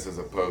status as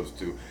opposed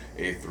to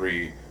a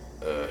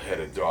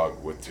 3-headed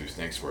dog with 2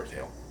 snakes for a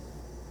tail.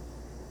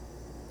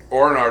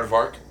 Or an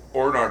aardvark.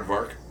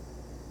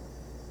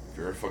 If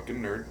you're a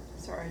fucking nerd.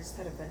 Sorry, I just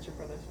had a Venture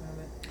Brothers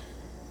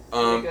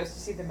moment. He goes to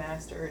see the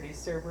Master, and he's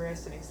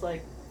Cerberus, and he's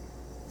like,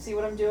 see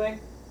what I'm doing?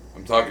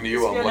 I'm talking to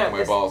you while I'm licking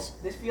my balls.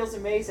 This feels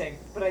amazing,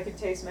 but I can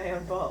taste my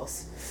own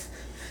balls.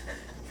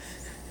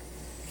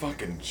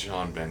 Fucking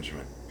John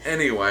Benjamin.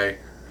 Anyway,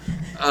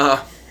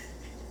 the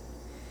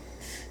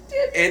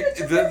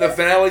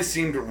finale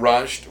seemed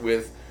rushed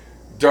with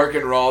Dark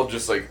and Rawl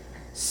just like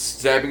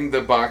stabbing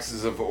the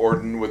boxes of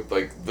Orden with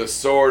like the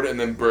sword and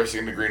then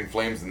bursting into green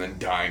flames and then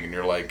dying, and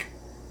you're like,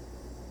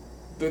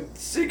 the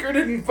Seeker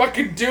didn't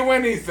fucking do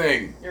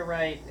anything. You're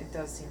right. It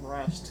does seem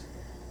rushed.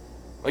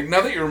 Like,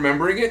 now that you're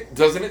remembering it,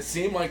 doesn't it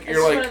seem like you're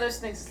it's like... one of those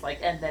things, it's like,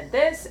 and then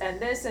this,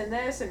 and this, and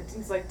this, and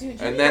it's like, dude,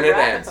 you And need then to it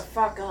wrap ends. it the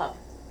fuck up.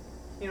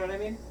 You know what I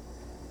mean?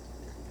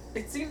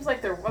 It seems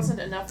like there wasn't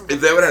enough of If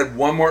they would have had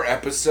one more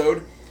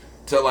episode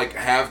to, like,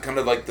 have kind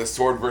of, like, the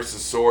sword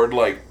versus sword,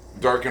 like,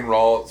 Dark and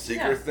Raw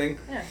Seeker thing.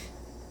 Yeah.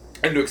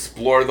 And to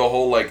explore the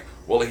whole, like,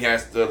 well, he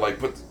has to, like,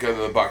 put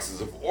together the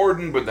boxes of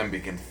Orden, but then be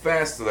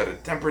confessed so that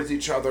it tempers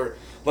each other.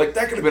 Like,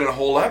 that could have been a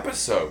whole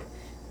episode.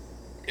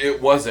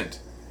 It wasn't.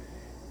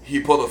 He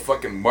pulled a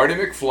fucking Marty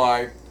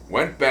McFly,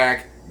 went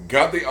back,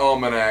 got the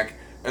almanac,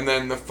 and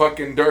then the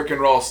fucking Dark and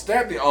Raw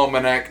stabbed the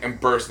almanac and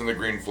burst into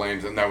green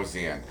flames, and that was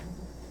the end.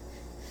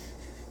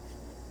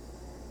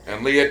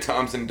 And Leah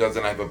Thompson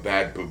doesn't have a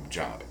bad boob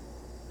job.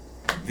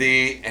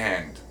 The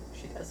end.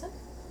 She doesn't?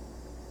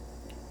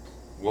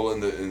 Well,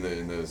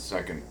 in the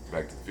second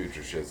Back to the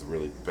Future, she has a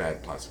really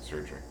bad plastic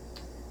surgery.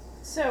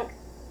 So...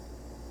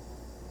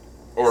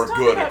 Or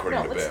good, about,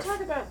 according to let's Biff.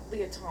 talk about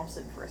Leah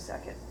Thompson for a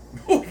second.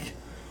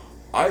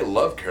 I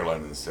love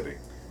Caroline in the City.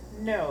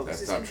 No, That's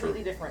this is not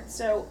completely true. different.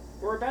 So,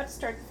 we're about to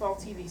start the fall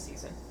TV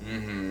season.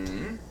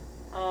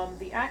 Mm-hmm.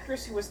 The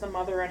actress who was the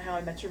mother on How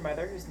I Met Your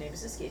Mother, whose name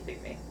is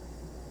escaping me.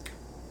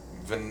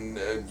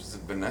 Is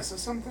it Vanessa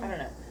something? I don't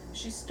know.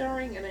 She's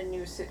starring in a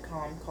new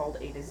sitcom called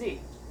A to Z,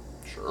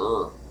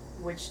 Sure.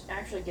 which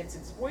actually gets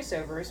its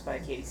voiceovers by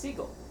Katie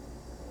Siegel.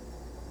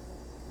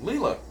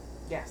 Leela.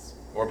 Yes.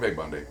 Or Peg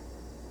Bundy.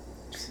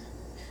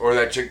 Or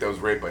that chick that was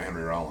raped by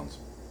Henry Rollins.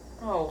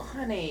 Oh,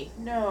 honey,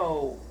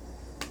 no.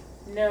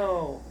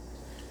 No.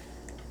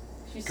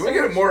 Can we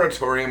get a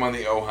moratorium on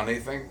the oh honey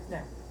thing?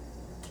 No.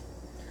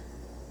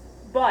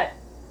 But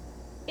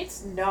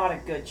it's not a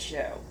good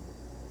show.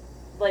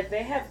 Like,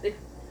 they have...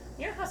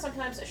 You know how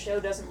sometimes a show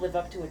doesn't live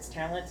up to its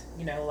talent?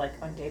 You know, like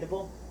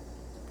Undateable?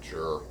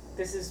 Sure.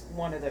 This is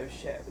one of those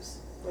shows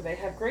where they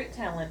have great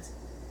talent.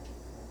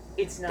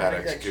 It's not Bad a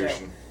good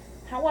execution.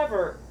 show.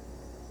 However,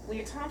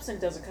 Leah Thompson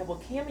does a couple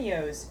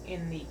cameos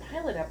in the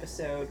pilot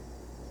episode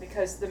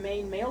because the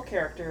main male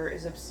character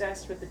is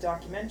obsessed with the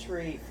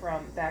documentary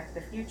from Back to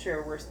the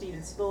Future where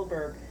Steven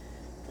Spielberg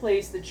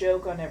plays the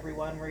joke on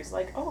everyone where he's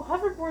like, oh,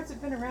 hoverboards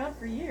have been around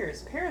for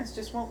years. Parents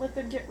just won't let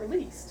them get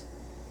released.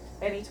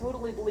 And he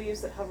totally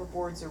believes that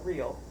hoverboards are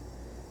real.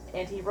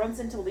 And he runs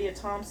into Leah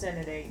Thompson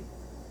at a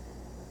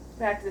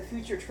Back to the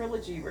Future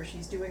trilogy where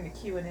she's doing a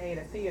Q&A at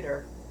a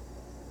theater.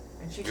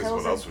 And she tells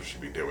what him, else would she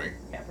be doing?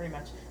 yeah, pretty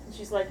much. And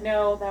she's like,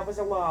 no, that was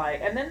a lie.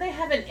 And then they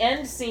have an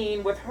end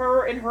scene with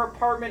her in her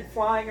apartment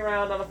flying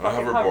around on a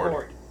fucking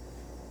hoverboard.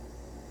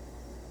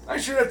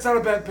 Actually, that's not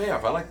a bad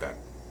payoff. I like that.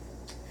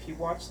 If you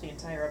watch the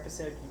entire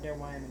episode, you know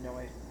why I'm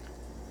annoyed.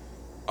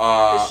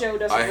 The show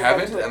doesn't I live up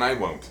haven't, to it. and I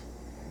won't.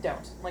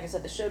 Don't. Like I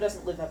said, the show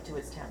doesn't live up to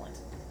its talent.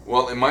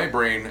 Well, in my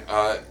brain,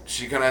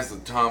 she kind of has the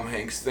Tom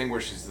Hanks thing where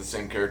she's the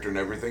same character and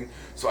everything,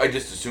 so I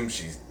just assume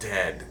she's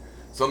dead.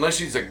 So unless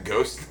she's a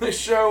ghost in this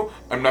show,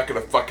 I'm not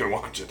gonna fucking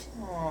watch it.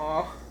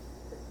 Aww.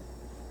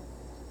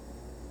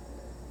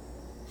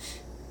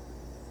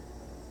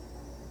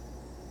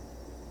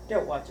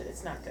 Don't watch it.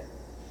 It's not good.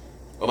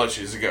 Unless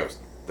she's a ghost,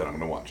 then I'm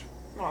gonna watch it.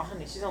 Oh,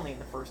 honey, she's only in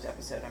the first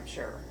episode, I'm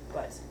sure.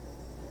 But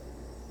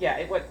yeah,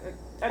 it would.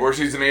 Or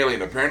she's an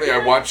alien. Apparently, I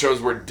watch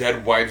shows where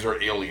dead wives are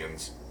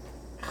aliens.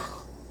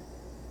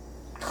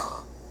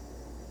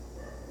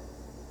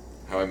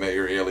 How I Met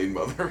Your Alien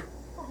Mother.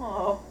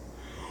 Oh.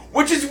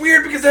 Which is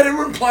weird because that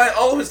didn't imply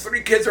all of his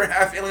 3 kids are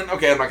half alien.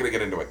 Okay, I'm not gonna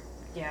get into it.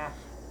 Yeah.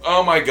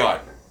 Oh my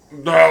god.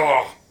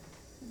 No.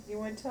 You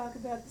want to talk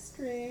about the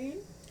strain?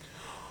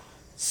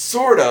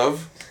 Sort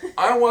of.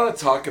 I want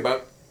to talk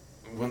about.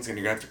 Once again,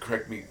 you're gonna have to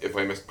correct me if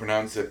I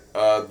mispronounce it.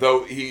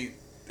 Though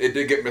it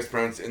did get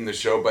mispronounced in the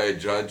show by a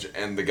judge,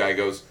 and the guy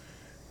goes,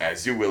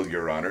 "As you will,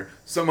 Your Honor."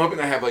 So I'm hoping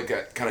I have like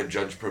that kind of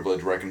judge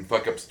privilege where I can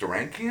fuck up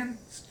Sterankian.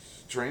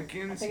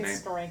 Sterankian's I think name.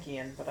 it's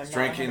Sterankian, but I'm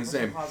Sterankian's not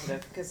 100% name.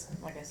 positive because,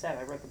 like I said,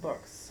 I read the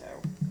books, so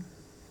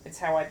it's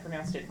how I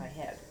pronounced it in my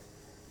head.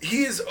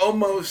 He is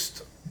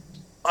almost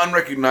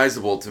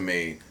unrecognizable to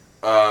me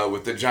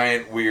with the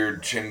giant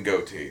weird chin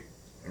goatee,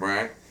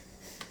 right?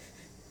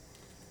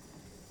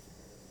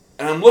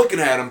 And I'm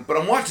looking at him, but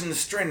I'm watching the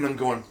strain and I'm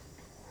going,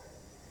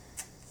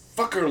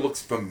 fucker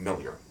looks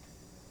familiar.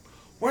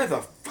 Where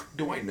the fuck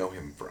do I know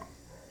him from?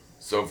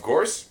 So, of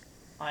course,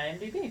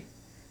 IMDb.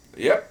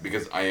 Yep,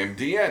 because I am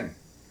DN.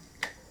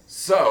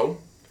 So,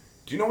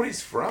 do you know what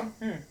he's from?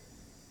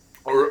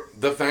 Or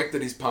the fact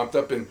that he's popped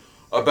up in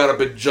about a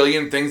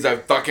bajillion things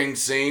I've fucking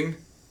seen?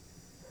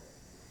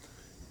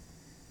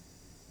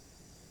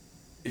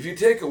 If you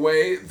take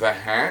away the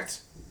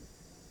hat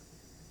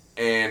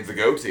and the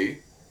goatee,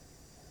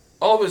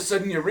 all of a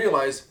sudden you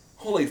realize,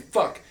 holy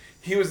fuck,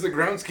 he was the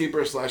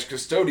groundskeeper /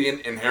 custodian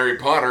in Harry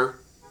Potter.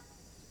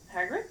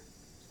 Hagrid?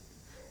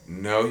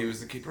 No, he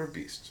was the keeper of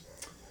beasts.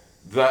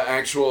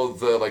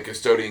 The like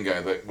custodian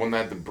guy, the one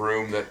that had the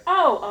broom that...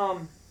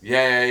 Oh,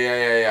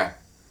 Yeah.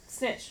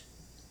 Snitch.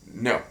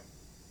 No.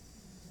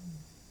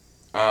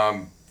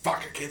 Fuck,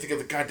 I can't think of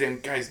the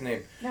goddamn guy's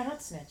name. No,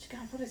 not Snitch. God,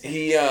 what is it?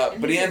 He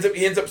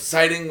ends up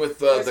siding with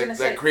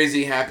that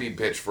crazy happy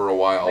bitch for a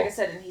while. Like I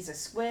said, and he's a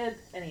squib,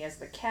 and he has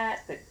the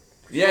cat that...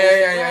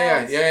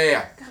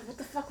 Yeah. God, what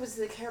the fuck was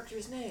the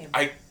character's name?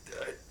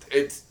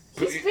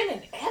 He's been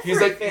in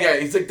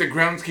everything. He's like the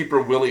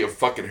groundskeeper Willie of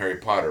fucking Harry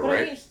Potter, But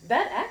right? I mean,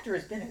 that actor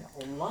has been in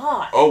a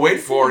lot. Oh,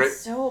 wait for it.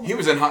 So he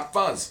was in Hot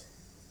Fuzz.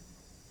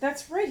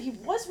 That's right. He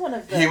was one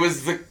of the. He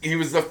was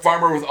the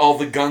farmer with all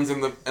the guns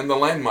and the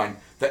landmine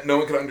that no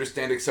one could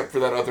understand except for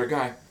that other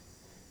guy.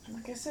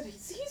 Like I said,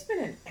 he's been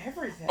in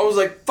everything. I was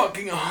like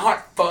fucking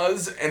Hot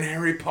Fuzz and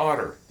Harry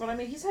Potter. But I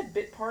mean, he's had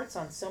bit parts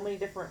on so many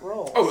different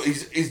roles. Oh,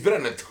 he's been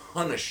in a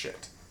ton of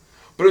shit.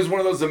 But it was one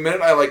of those, the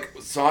minute I like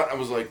saw it, I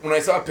was like, when I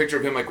saw a picture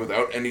of him like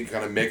without any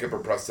kind of makeup or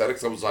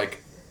prosthetics, I was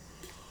like,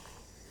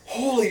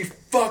 holy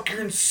fuck,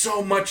 you're in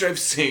so much I've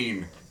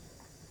seen.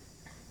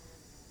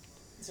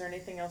 Is there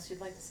anything else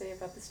you'd like to say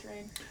about the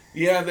strain?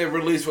 Yeah, they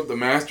released what the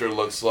master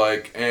looks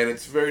like, and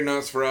it's very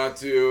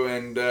Nosferatu,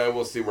 and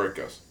we'll see where it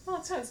goes. Well,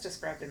 that's how it's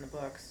described in the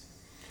books.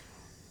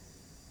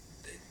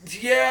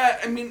 Yeah,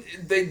 I mean,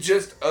 they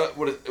just,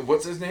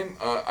 what's his name?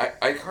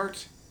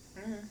 Eichhardt?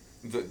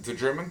 Mm-hmm. The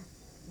German?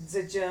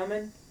 The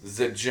German?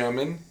 The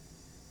German?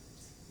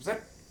 Is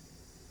that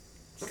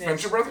Snitch.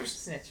 Venture Brothers?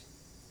 Snitch.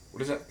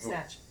 What is that?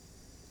 Snatch.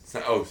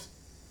 Oh.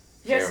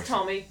 Yes, yeah,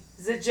 Tommy.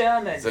 The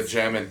German. The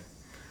German.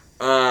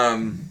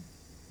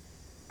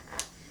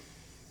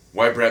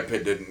 Why Brad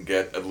Pitt didn't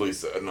get at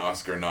least an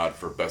Oscar nod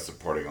for Best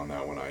Supporting on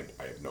that one, I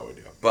have no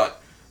idea.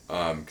 But,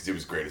 because he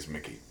was great as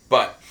Mickey.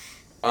 But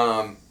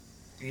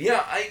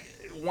yeah,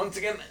 once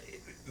again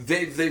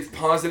they've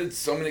posited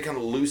so many kind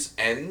of loose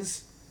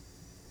ends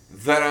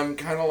that I'm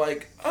kind of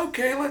like,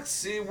 okay, let's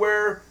see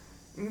where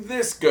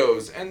this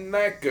goes and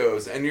that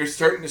goes, and you're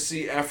starting to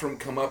see Ephraim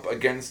come up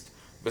against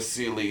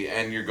Vasily,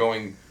 and you're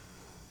going,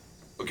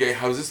 okay,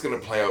 how's this going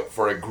to play out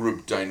for a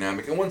group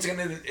dynamic? And once again,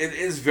 it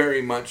is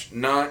very much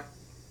not.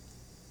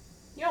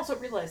 You also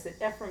realize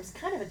that Ephraim's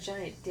kind of a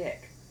giant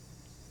dick.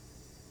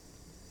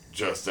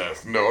 Just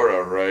ask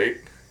Nora, right?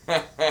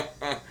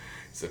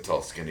 He's a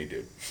tall, skinny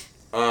dude.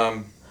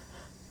 Are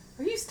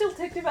you still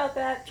ticked about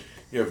that?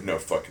 You have no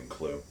fucking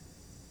clue.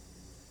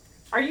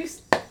 Are you...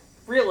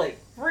 Really?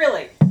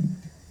 Really?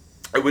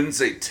 I wouldn't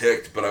say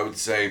ticked, but I would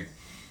say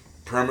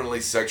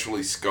permanently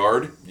sexually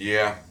scarred.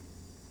 Yeah.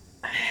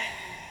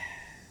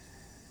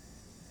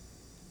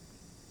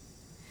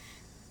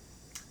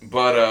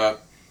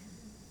 But,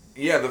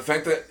 yeah, the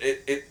fact that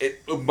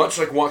it much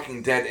like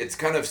Walking Dead, it's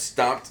kind of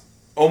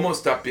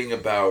almost stopped being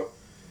about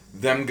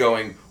them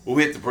going, well,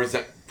 we have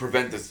to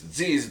prevent this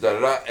disease,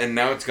 da-da-da, and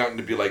now it's gotten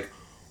to be like,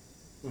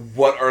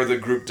 what are the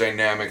group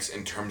dynamics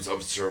in terms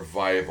of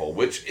survival,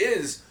 which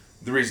is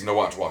the reason to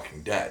watch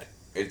Walking Dead.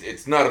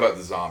 It's not about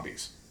the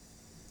zombies.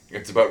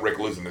 It's about Rick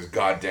losing his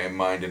goddamn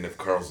mind and if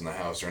Carl's in the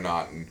house or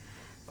not, and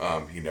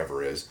he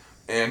never is.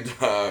 And,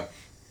 and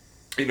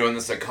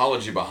the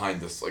psychology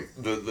behind this, like,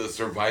 the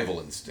survival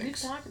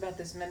instincts. We've talked about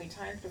this many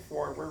times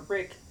before, where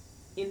Rick,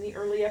 in the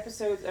early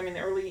episodes, the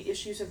early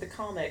issues of the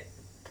comic,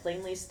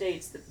 plainly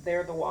states that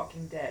they're the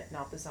Walking Dead,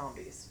 not the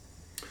zombies.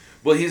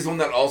 Well, he's the one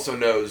that also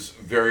knows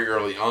very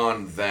early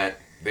on that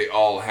they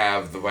all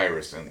have the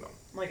virus in them.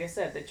 Like I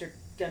said, that you're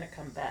gonna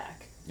come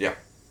back. Yeah.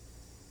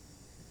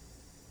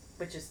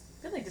 Which is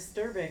really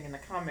disturbing in the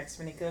comics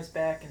when he goes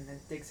back and then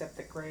digs up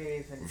the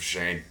grave and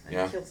Shane,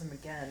 kills him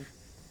again.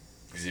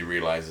 Because he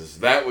realizes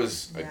that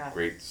was a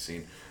great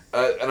scene,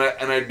 and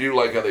I do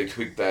like how they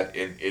tweaked that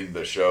in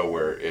the show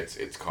where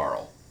it's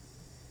Carl.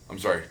 I'm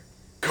sorry,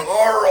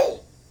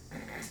 Carl.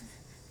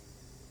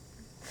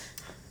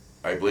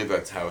 I believe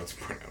that's how it's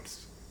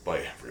pronounced by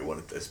everyone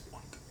at this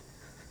point.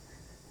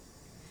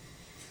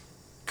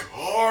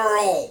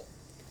 Carl.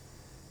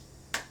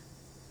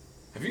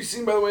 Have you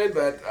seen, by the way,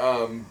 that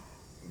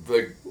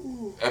the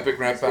epic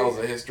rap battles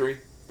of history?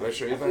 Did I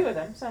show you that? A few of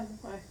them. Some.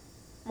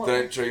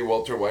 Did I show you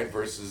Walter White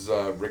versus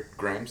Rick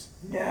Grimes?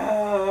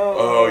 No.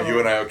 Oh, you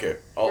and I, okay.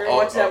 We're gonna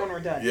watch that when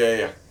we're done.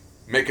 Yeah.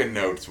 Make a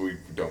note so we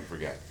don't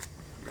forget.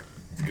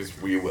 Because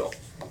we will.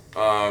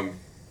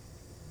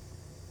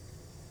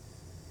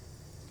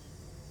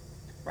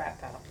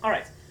 Rap battle.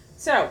 Alright.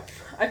 So,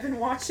 I've been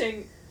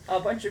watching a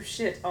bunch of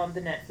shit on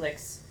the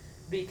Netflix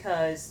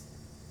because,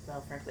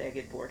 well, frankly, I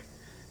get bored.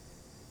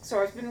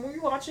 So I've been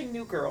rewatching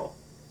New Girl.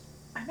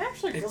 I'm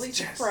actually really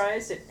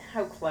surprised at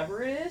how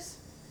clever it is.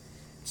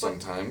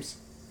 Sometimes.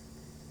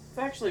 It's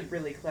actually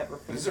really clever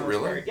for the most part. Is it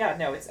really? Yeah,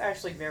 no, it's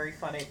actually very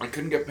funny. I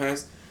couldn't get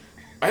past.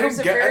 I don't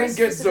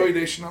get Zoe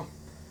Deschanel.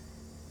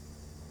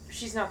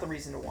 She's not the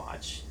reason to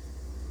watch.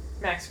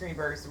 Max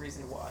Greenberg is the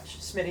reason to watch.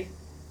 Schmidt.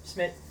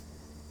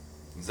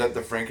 Is that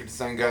the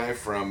Frankenstein guy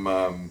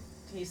from?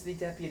 He's the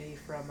deputy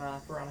from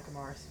Veronica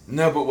Mars.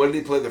 No, but what did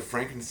he play the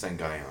Frankenstein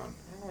guy on?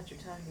 I don't know what you're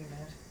talking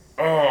about.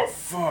 Oh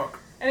fuck.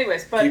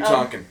 Anyways, but keep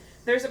talking.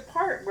 There's a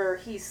part where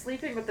he's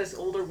sleeping with this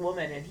older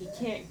woman and he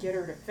can't get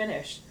her to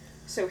finish.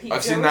 So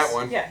I've seen that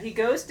one. Yeah, he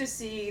goes to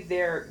see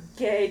their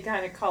gay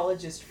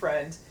gynecologist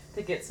friend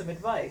to get some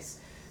advice.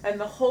 And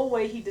the whole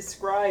way he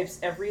describes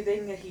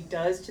everything that he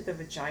does to the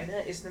vagina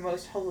is the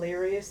most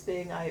hilarious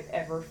thing I've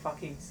ever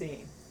fucking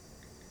seen.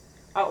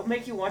 I'll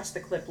make you watch the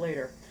clip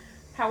later.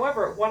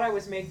 However, what I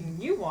was making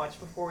you watch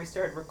before we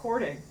started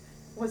recording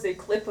was a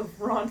clip of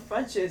Ron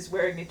Funches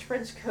wearing a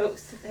trench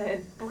coat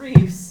and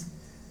briefs.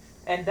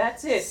 And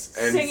that's it.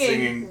 And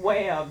singing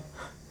Wham!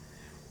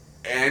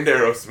 And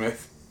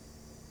Aerosmith.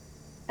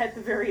 At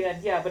the very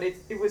end, yeah, but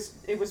it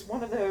was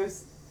one of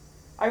those.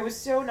 I was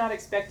so not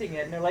expecting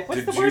it, and they're like,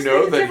 "What's the worst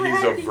thing that's ever happened?" Did you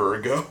know that he's a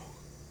Virgo?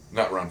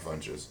 Not Ron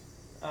Funches.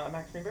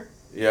 Max Greenberg?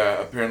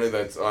 Yeah, apparently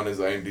that's on his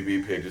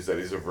IMDb page, is that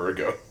he's a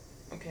Virgo.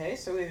 Okay,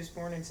 so he was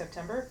born in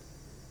September?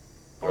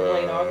 Or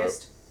late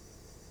August?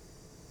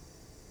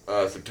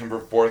 September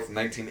 4th,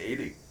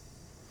 1980.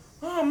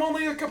 Oh, I'm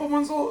only a couple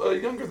months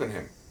younger than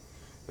him.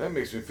 That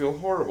makes me feel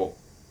horrible.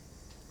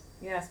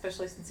 Yeah,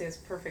 especially since he has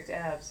perfect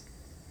abs.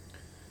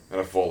 And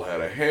a full head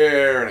of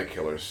hair, and a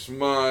killer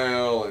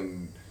smile,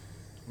 and...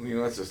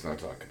 let's just not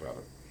talk about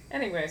it.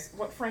 Anyways,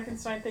 what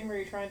Frankenstein thing were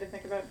you trying to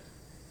think about?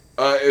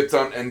 It's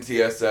on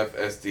NTSF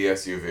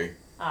SDSUV.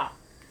 Ah.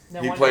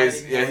 No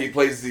he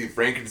plays the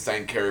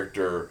Frankenstein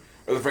character,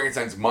 or the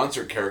Frankenstein's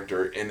monster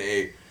character in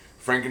a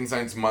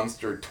Frankenstein's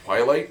Monster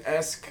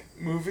Twilight-esque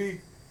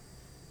movie.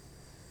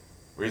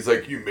 Where he's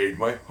like, you made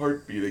my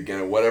heart beat again,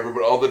 or whatever,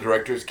 but all the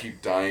directors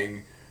keep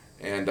dying,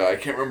 and I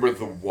can't remember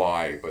the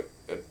why, but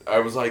I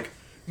was like,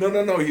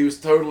 no, he was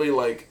totally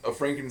like a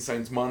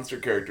Frankenstein's monster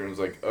character, and I was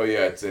like, oh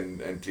yeah, it's in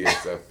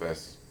NTSF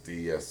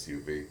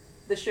SDSUV.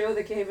 The show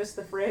that gave us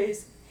the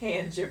phrase,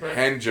 hand gibber.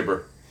 Hand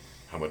gibber.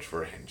 How much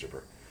for a hand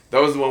gibber?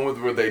 That was the one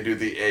where they do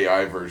the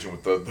AI version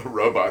with the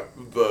robot,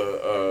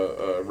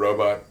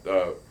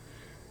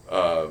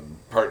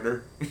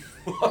 partner.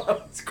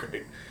 It's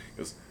great. He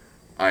goes,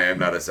 I am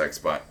not a sex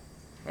bot.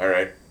 All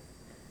right.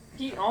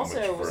 He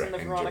also was in the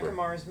Veronica gibber.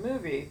 Mars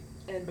movie,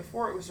 and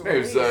before it was Yeah, he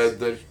was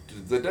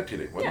released... the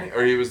deputy, wasn't Yeah. he?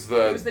 Or he was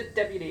the... He was the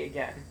deputy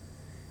again.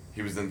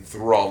 He was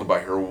enthralled by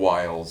her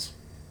wiles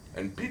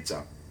and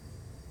pizza.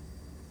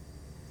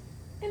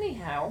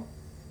 Anyhow,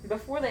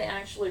 before they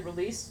actually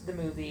released the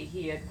movie,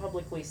 he had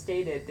publicly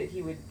stated that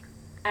he would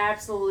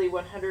absolutely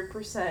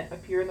 100%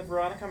 appear in the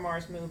Veronica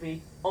Mars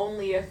movie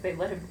only if they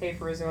let him pay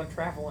for his own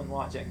travel and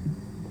lodging.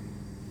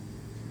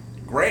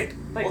 Great.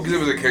 Like, Well, because it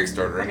was a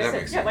Kickstarter, Like and I that said,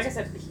 makes yeah, sense. like I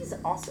said, he's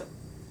awesome.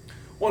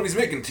 Well, and he's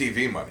making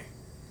TV money.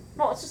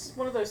 Well, it's just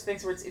one of those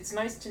things where it's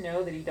nice to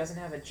know that he doesn't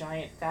have a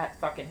giant fat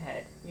fucking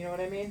head. You know what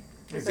I mean?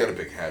 He's It's got a like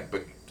big head,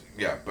 but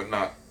yeah, but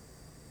not...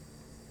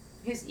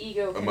 his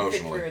ego can fit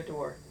Emotionally. through a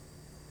door.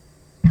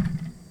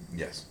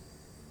 Yes.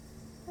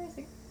 I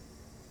think.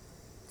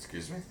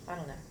 Excuse me? I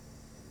don't know.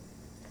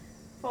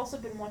 I've also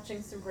been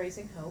watching some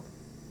Raising Hope.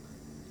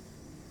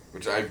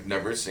 Which I've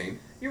never seen.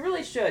 You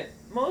really should.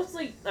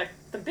 Mostly, like,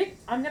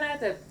 I'm gonna have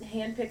to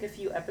handpick a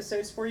few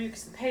episodes for you,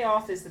 because the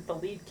payoff is that the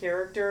lead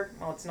character,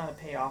 well, it's not a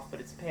payoff, but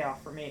it's a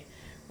payoff for me,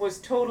 was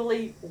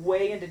totally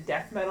way into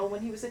death metal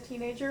when he was a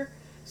teenager.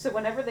 So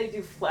whenever they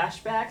do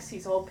flashbacks,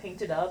 he's all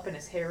painted up, and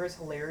his hair is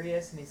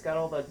hilarious, and he's got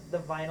all the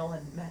vinyl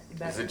and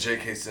metal. Is it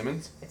J.K.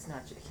 Simmons? It's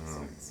not J.K. Oh.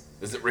 Simmons.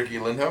 Is it Ricky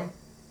Lindholm?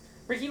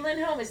 Ricky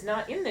Lindholm is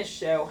not in this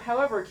show.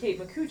 However, Kate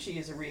Micucci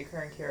is a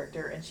reoccurring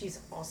character, and she's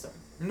awesome.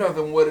 No,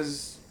 then what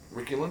is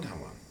Ricky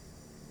Lindholm on?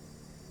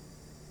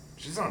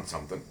 She's on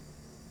something.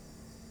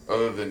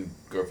 Other than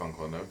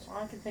Garfunkel Notes.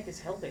 All I can think is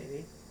Hell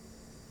Baby.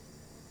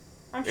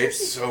 I'm sure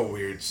It's so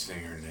weird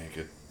seeing her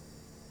naked.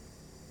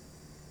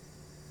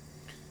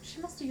 she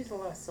must have used a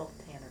lot of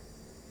self-tanner.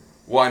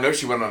 Well, I know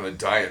she went on a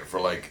diet for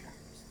like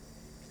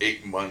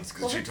 8 months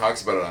because Well, she her-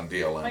 talks about it on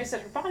DLM. Like I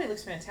said, her body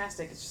looks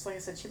fantastic. It's just like I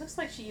said, she looks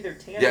like she either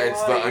tanned Yeah, a it's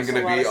lot the or I'm used a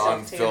gonna lot be of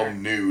on self-tanner.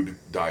 film nude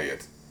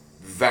diet.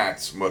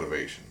 That's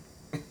motivation.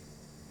 A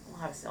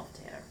lot of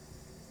self-tanner.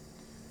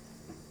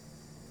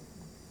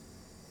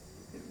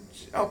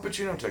 Al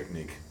Pacino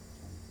technique.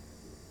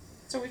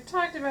 So we've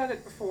talked about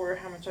it before,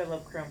 how much I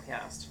love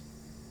Chromecast.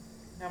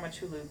 How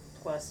much Hulu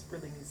Plus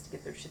really needs to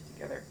get their shit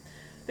together.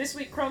 This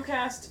week,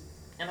 Chromecast,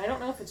 and I don't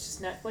know if it's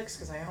just Netflix,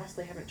 because I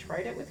honestly haven't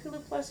tried it with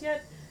Hulu Plus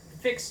yet,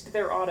 fixed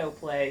their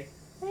autoplay.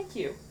 Thank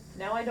you.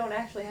 Now I don't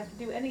actually have to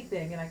do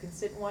anything, and I can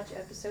sit and watch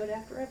episode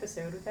after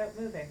episode without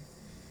moving.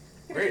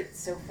 Great. It's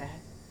so fat.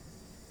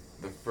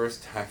 The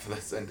first half of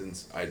that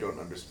sentence, I don't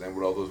understand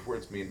what all those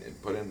words mean and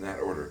put in that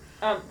order.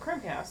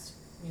 Chromecast,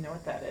 you know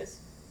what that is.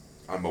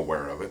 I'm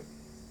aware of it.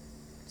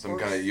 Some Of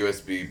kind of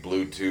USB,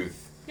 Bluetooth,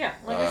 Yeah,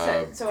 like I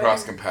said, so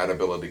cross I can,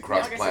 compatibility,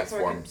 cross like I said, so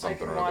platform, something I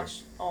can or other.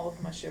 watch all of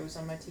my shows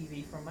on my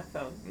TV from my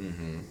phone.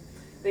 Mm-hmm.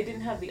 They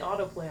didn't have the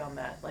autoplay on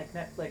that, like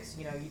Netflix.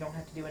 You know, you don't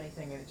have to do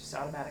anything, and it just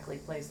automatically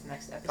plays the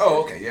next episode.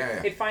 Oh, okay, yeah,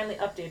 yeah. It finally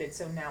updated,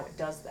 so now it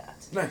does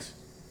that, Nice.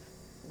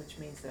 which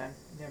means that I'm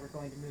never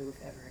going to move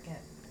ever again.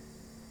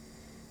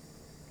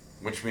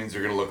 Which means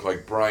you're gonna look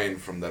like Brian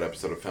from that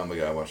episode of Family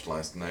Guy I watched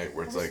last night,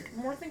 where it's I was like,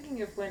 more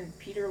thinking of when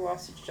Peter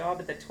lost his job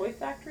at the toy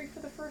factory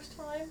for the first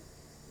time,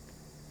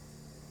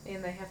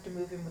 and they have to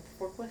move him with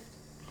the forklift.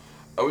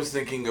 I was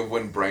thinking of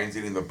when Brian's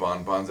eating the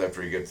bonbons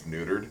after he gets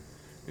neutered.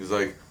 He's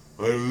like,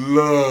 I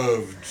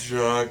love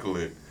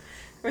chocolate,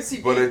 Was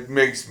he? but it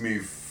makes me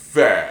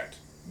fat.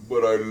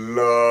 But I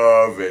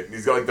love it. And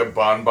he's got like the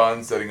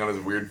bonbon sitting on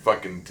his weird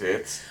fucking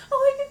tits. All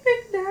I can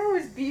think now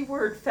is B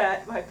Word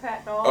Fat by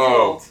Pat Oswalt.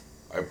 Oh,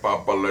 I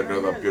pop a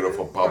little the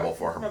beautiful Pablo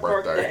for her My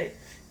birthday.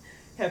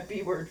 Yeah,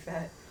 B Word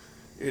Fat.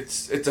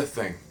 It's a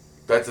thing.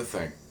 That's a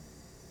thing.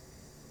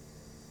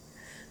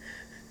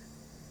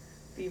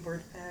 B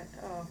Word Fat.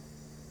 Oh.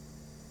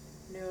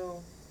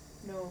 No,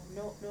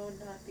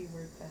 not B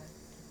Word Fat.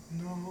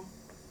 No.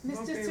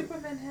 Mr.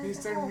 Superman has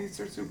to help.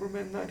 Mr.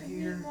 Superman not We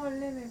here. need more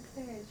lemon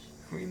pledge.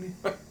 We need...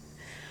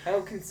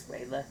 Oh,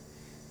 Consuela.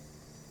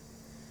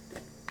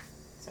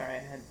 Sorry, I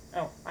had...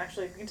 Oh,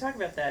 actually, we can talk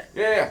about that.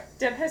 Yeah.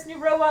 Deb has new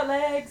robot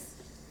legs!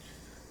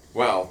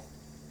 Well,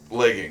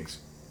 leggings.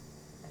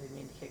 I didn't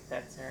mean to kick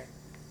that, sorry.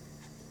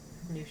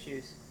 New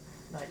shoes.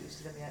 Not used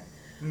to them yet.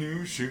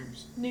 New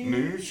shoes.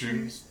 New shoes.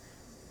 shoes.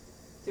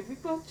 Did we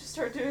both just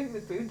start doing the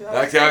Boondocks?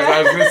 Actually,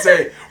 I was going to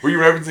say, were you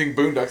referencing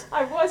Boondocks?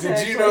 I was Did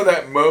actually. you know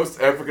that most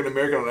African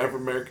American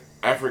and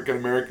African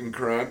American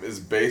crime is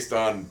based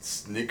on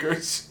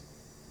sneakers?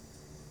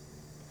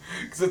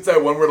 Because it's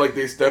that one where like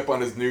they step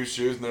on his new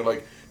shoes and they're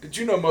like, did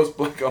you know most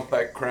black on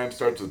black crime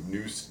starts with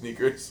new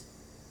sneakers?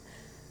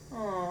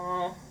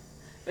 Aww.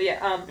 But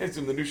yeah, It's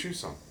in the new shoe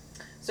song.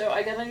 so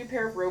I got a new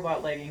pair of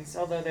robot leggings,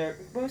 although they're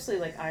mostly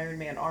like Iron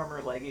Man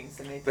armor leggings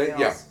than anything else.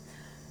 Yeah.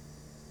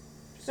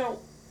 So,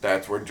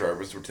 That's where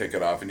Jarvis would take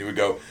it off and you would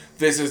go,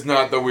 this is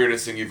not the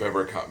weirdest thing you've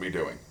ever caught me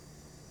doing.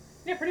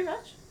 yeah, pretty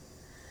much.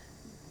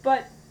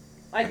 But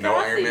I And got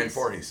no Iron Man these.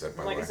 4, he said,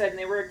 by Like the I way. said, and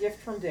they were a gift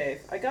from Dave.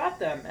 I got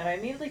them, and I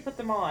immediately put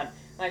them on.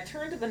 I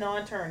turned to the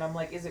non-turn. I'm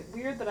like, is it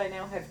weird that I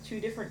now have 2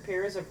 different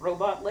pairs of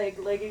robot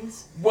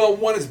leggings? Well,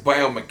 one is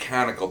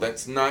biomechanical.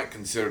 That's not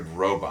considered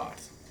robot.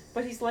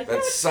 But he's like,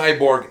 That's no,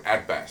 cyborg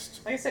at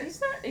best. like I said, he's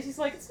not. He's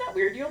like, it's not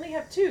weird. You only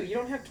have 2. You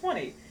don't have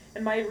 20.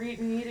 And my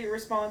immediate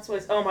response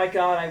was, oh my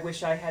god, I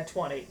wish I had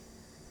 20. I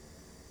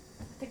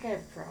think I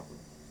have a problem.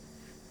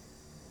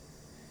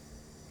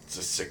 It's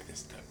a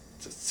sickness, Deb.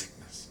 It's a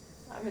sickness.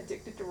 I'm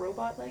addicted to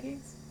robot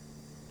leggings.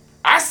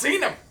 I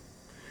seen them.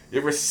 You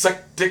ever suck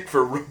dick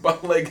for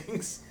robot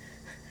leggings?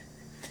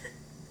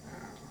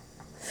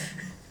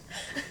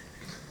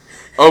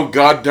 Oh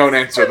God, don't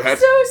answer I'm that.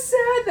 so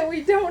sad that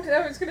we don't.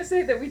 I was gonna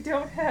say that we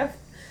don't have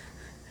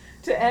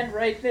to end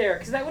right there,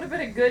 because that would have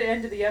been a good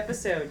end to the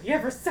episode. You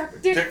ever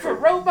suck dick for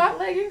robot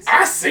leggings?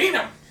 I seen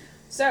them.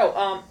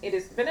 So, it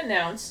has been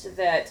announced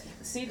that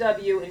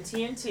CW and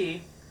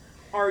TNT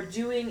are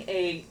doing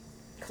a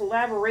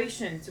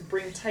collaboration to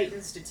bring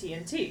Titans to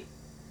TNT.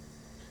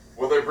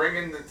 Well, they're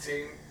bringing the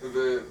team.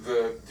 Do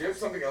you have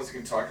something else you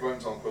can talk about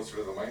until I'm closer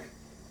to the mic?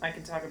 I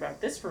can talk about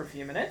this for a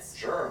few minutes.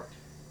 Sure.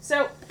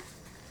 So,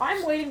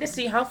 I'm waiting to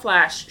see how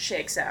Flash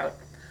shakes out.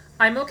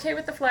 I'm okay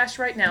with the Flash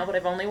right now, but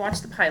I've only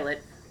watched the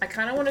pilot. I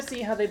kind of want to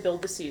see how they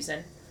build the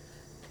season.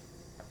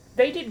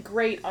 They did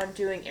great on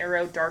doing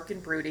Arrow Dark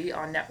and Broody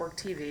on network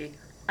TV.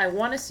 I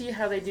want to see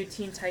how they do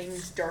Teen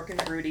Titans Dark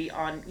and Broody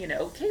on,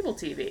 cable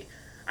TV.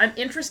 I'm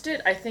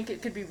interested. I think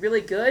it could be really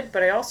good,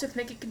 but I also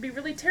think it could be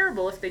really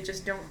terrible if they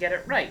just don't get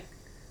it right.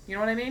 You know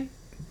what I mean?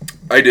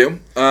 I do.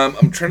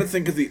 I'm trying to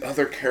think of the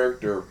other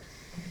character.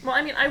 Well,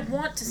 I mean, I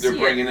want to They're see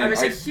bringing it. in- I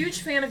was I- a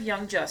huge fan of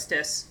Young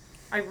Justice.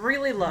 I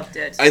really loved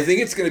it. I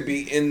think it's going to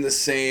be in the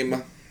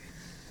same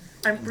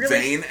I'm really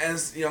vein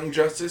as Young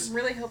Justice. I'm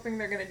really hoping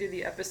they're going to do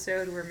the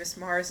episode where Miss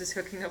Mars is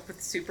hooking up with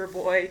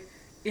Superboy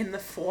in the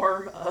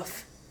form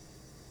of...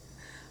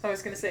 I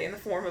was going to say in the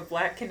form of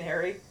Black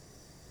Canary.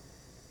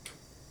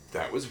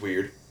 That was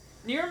weird.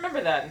 You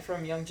remember that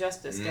from Young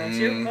Justice, don't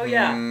you? Oh,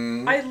 yeah.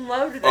 Mhm. I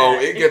loved that. Oh,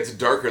 it gets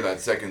darker that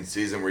second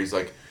season where he's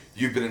like,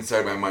 "You've been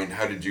inside my mind.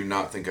 How did you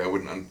not think I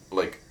wouldn't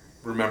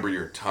remember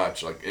your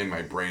touch in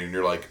my brain?" And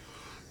you're like,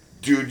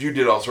 "Dude, you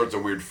did all sorts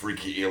of weird,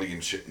 freaky alien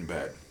shit in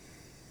bed."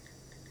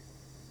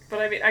 But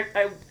I mean,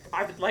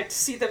 I would like to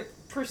see them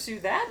pursue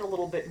that a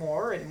little bit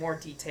more and more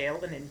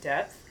detailed and in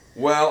depth.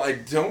 Well, I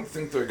don't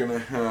think they're gonna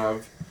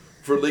have,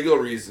 for legal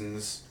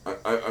reasons.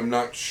 I'm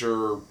not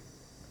sure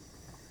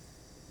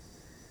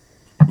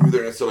who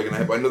they're necessarily gonna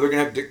have. I know they're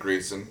gonna have Dick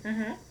Grayson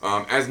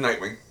as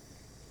Nightwing.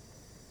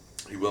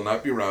 He will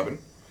not be Robin.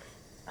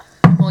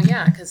 Well,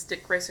 yeah, because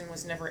Dick Grayson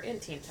was never in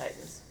Teen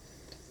Titans.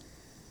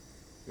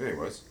 Yeah, he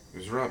was. He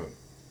was Robin.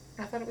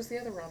 I thought it was the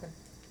other Robin.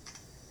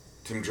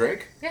 Tim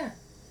Drake. Yeah.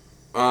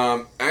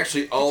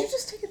 Actually, Did you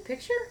just take a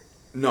picture?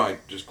 No, I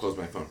just closed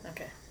my phone.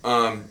 Okay.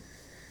 No,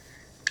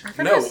 I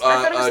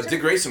thought it was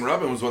Dick Grayson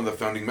Robin was one of the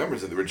founding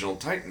members of the original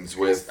Titans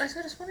with I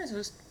just wondered if it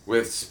was...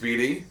 with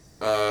Speedy,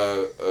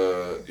 Roy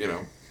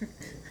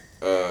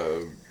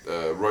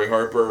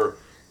Harper,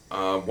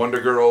 Wonder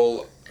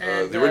Girl,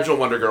 And, the original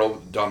Wonder Girl,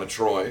 Donna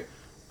Troy,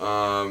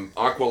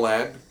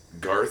 Aqualad,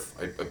 Garth.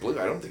 I believe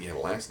I don't think he had a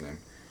last name.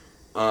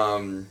 Who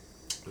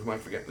am I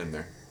forgetting in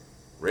there?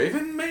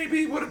 Raven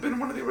maybe would have been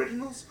one of the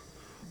originals.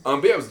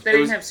 But yeah, They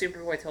didn't have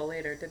Superboy till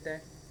later, did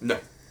they? No,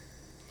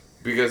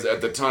 because at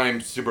the time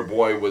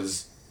Superboy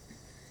was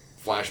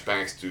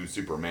flashbacks to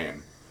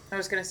Superman. I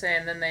was gonna say,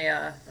 and then they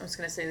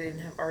they didn't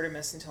have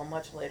Artemis until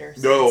much later.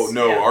 No,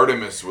 Yeah.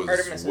 Artemis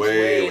was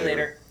way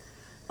later.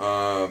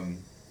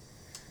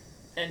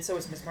 And so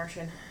was Miss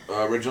Martian.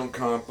 Original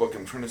comic book.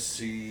 I'm trying to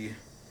see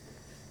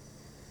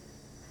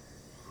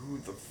who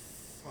the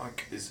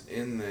fuck is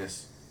in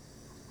this.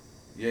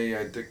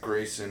 Yeah, Dick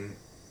Grayson.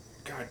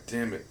 God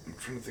damn it! I'm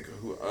trying to think of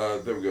who.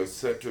 There we go.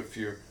 Set to a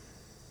few.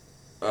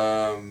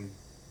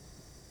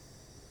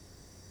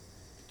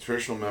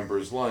 Traditional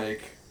members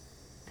like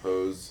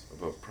Pose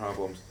Above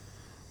Problems.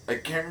 I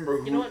can't remember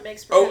who. You know what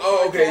makes for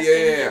Oh, good okay,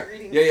 podcasting?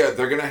 Reading. yeah.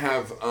 They're gonna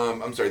have.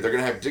 I'm sorry. They're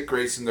gonna have Dick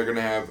Grayson. They're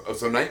gonna have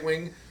so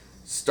Nightwing,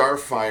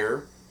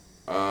 Starfire,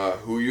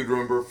 who you'd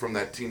remember from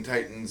that Teen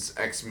Titans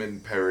X-Men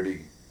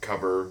parody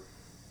cover.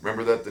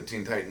 Remember that the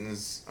Teen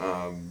Titans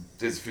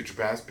Days of Future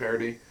Past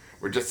parody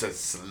where it just says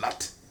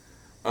slut.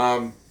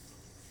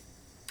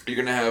 You're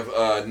gonna have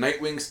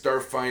Nightwing,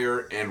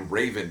 Starfire, and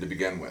Raven to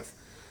begin with.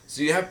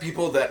 So you have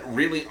people that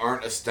really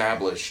aren't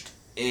established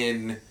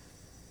in.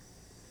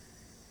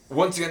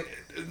 Once again,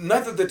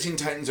 not that the Teen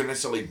Titans are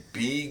necessarily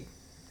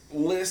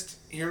B-list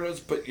heroes,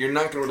 but you're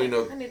not going to really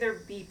know. I mean, they're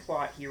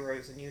B-plot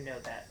heroes, and you know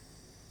that.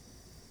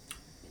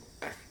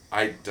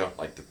 I don't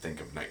like to think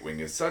of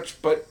Nightwing as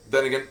such, but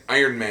then again,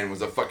 Iron Man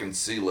was a fucking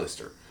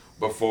C-lister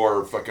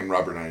before fucking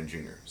Robert Downey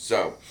Jr.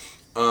 So,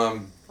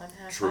 I'm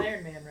half true.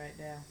 Iron Man right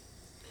now.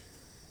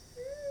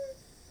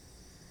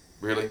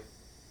 Really?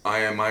 I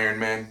am Iron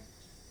Man?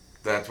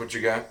 That's what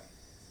you got?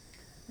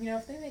 You know,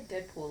 if they made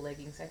Deadpool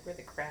leggings, I'd wear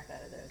the crap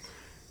out of those.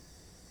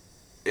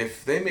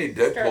 If they made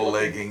Start Deadpool looking.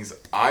 leggings,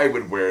 I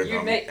would wear You'd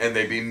them, make and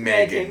they'd be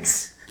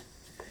meggings.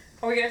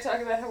 Are we going to talk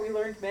about how we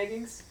learned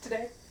meggings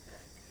today?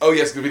 Oh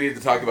yes, because we need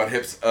to talk about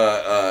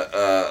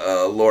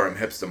Lorem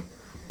Hipstum.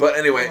 But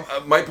anyway,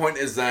 my point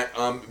is that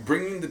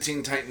bringing the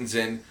Teen Titans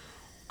in,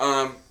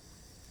 I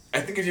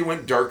think if you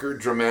went darker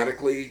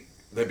dramatically,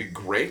 that'd be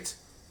great.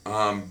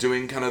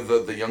 Doing kind of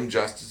the Young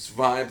Justice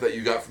vibe that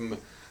you got from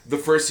the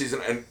first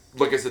season, and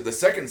like I said, the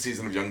second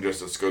season of Young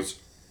Justice goes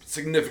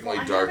significantly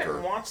darker. I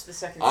haven't watched the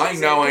second I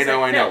season.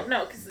 know.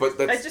 No,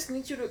 because I just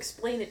need you to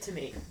explain it to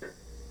me.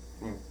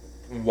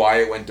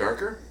 Why it went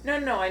darker?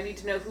 No, I need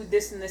to know who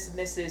this and this and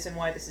this is and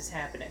why this is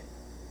happening.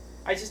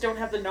 I just don't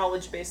have the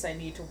knowledge base I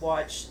need to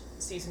watch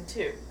season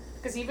 2.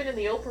 Because even in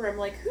the opener, I'm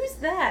like, who's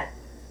that?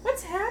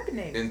 What's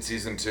happening? In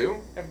season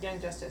 2? Of Young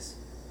Justice.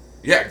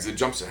 Yeah, because it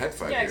jumps ahead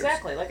 5 years. Yeah,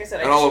 exactly. Like I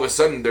said, and all of a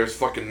sudden, there's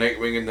fucking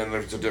Nightwing, and then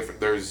there's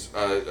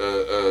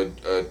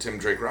Tim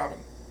Drake Robin.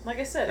 Like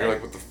I said, and you're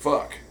like, what the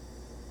fuck?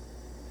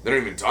 They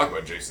don't even talk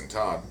about Jason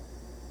Todd.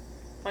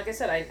 Like I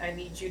said, I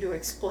need you to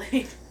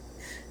explain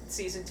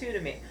season 2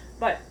 to me.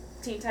 But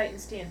Teen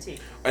Titans TNT.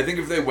 I think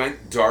if they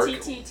went dark.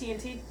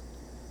 TNT.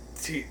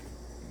 They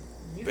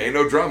ain't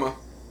no drama.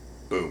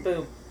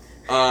 Boom.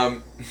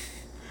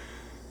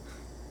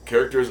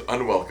 Characters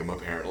unwelcome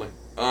apparently.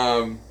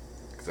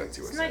 Because that's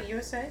USA. Isn't that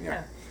USA?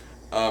 Yeah.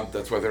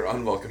 That's why they're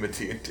unwelcome at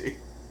TNT.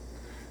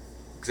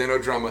 Because they know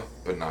drama,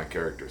 but not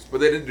characters. But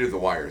they did do The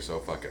Wire, so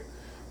fuck it.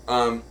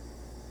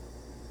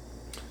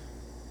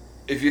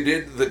 If you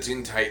did the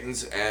Teen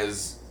Titans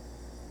as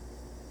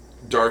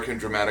dark and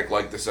dramatic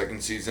like the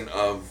second season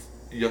of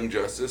Young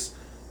Justice,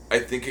 I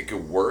think it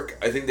could work.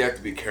 I think they have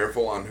to be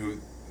careful on who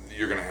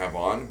you're going to have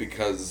on,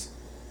 because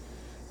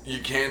you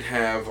can't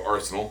have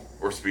Arsenal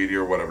or Speedy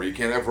or whatever. You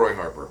can't have Roy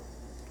Harper.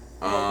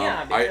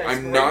 I'm Roy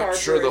not Harper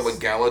sure the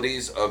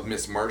legalities of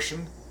Miss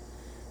Martian.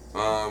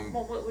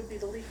 Well, what would be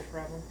the legal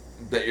problem?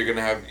 That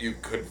you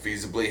could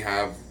feasibly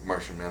have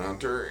Martian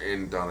Manhunter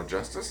in Dawn of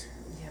Justice.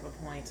 You have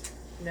a point.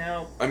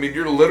 No. I mean,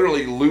 you're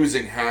literally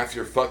losing half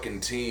your fucking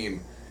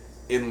team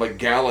in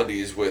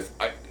legalities with...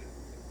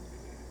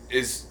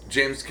 Is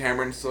James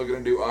Cameron still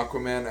going to do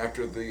Aquaman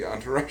after the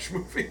Entourage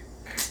movie?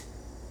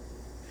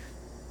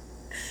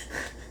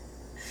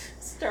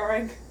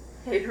 Starring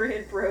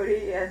Adrian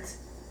Brody and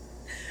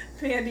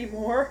Mandy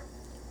Moore.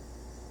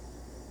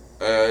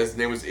 His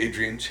name was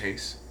Adrian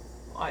Chase.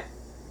 Fine.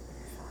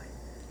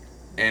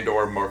 And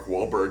or Mark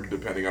Wahlberg,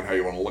 depending on how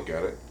you want to look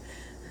at it.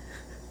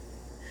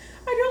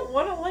 I don't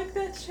want to like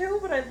that show,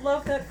 but I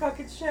love that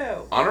fucking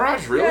show.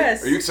 Entourage, really?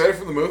 Yes. Are you excited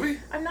for the movie?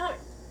 I'm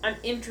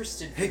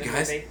interested for the movie. Hey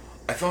guys,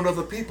 I found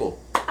other people.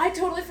 I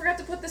totally forgot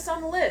to put this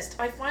on the list.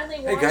 I finally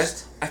watched... Hey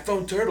guys, I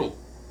found Turtle.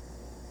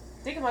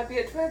 I think it might be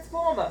a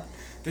Transformer.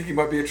 I think he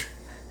might be it's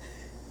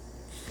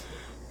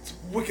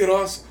wicked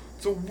awesome.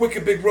 It's a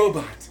wicked big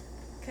robot.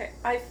 Okay,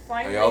 I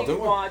finally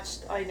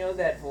watched I Know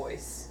That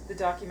Voice, the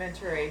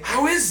documentary.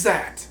 How is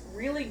that?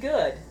 Really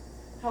good.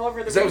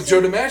 However, that was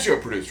Joe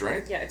DiMaggio produced,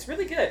 right? Yeah, it's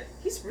really good.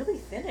 He's really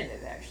thin in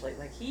it, actually.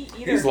 Like,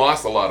 he's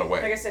lost a lot of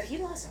weight. Like I said, he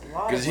lost a lot of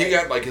weight. Because he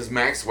got, like, his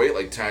max weight,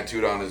 like,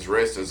 tattooed on his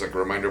wrist as, like, a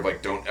reminder of,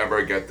 like, don't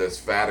ever get this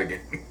fat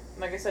again.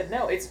 Like I said,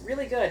 no, it's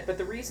really good. But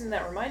the reason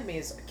that reminded me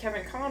is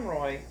Kevin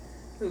Conroy,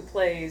 who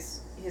plays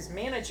his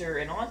manager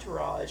in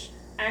Entourage,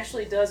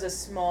 actually does a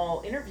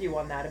small interview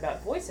on that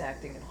about voice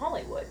acting in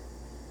Hollywood.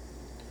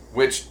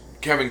 Which,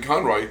 Kevin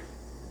Conroy,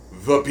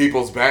 the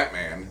People's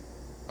Batman,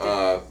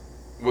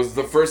 was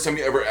the first time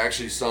you ever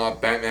actually saw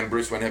Batman and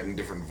Bruce Wayne having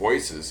different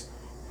voices.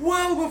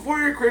 Well before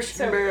your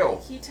Christian Bale.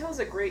 He tells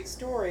a great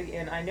story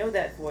in I Know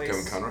That Voice.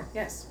 Kevin Conroy?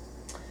 Yes.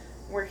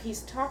 Where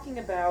he's talking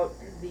about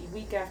the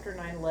week after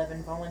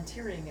 9/11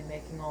 volunteering and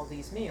making all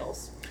these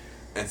meals.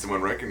 And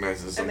someone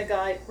recognizes him. And the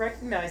guy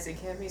recognizing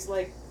him, he's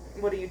like,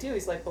 what do you do?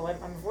 He's like, well,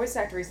 I'm a voice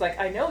actor. He's like,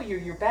 I know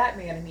you're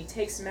Batman. And he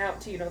takes him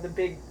out to, the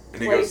big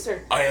and he place.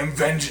 Goes, I am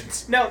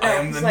vengeance. No, I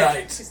am the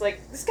night. He's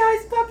like, this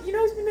guy's fuck, he's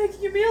been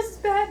making your meals, it's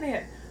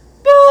Batman.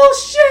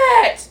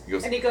 Bullshit!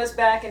 And he goes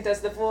back and does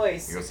the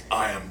voice. He goes,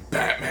 I am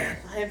Batman.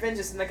 I am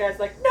vengeance. And the guy's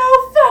like,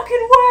 no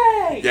fucking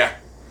way! Yeah.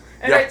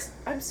 And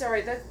I'm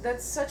sorry,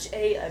 that's such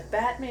a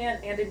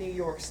Batman and a New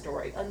York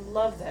story. I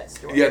love that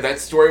story. Yeah, that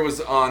story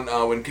was on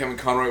when Kevin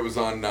Conroy was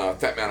on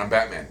Fat Man on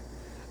Batman.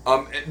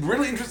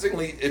 Really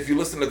interestingly, if you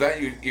listen to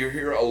that, you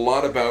hear a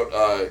lot about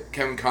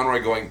Kevin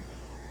Conroy going,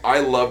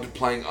 I loved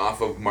playing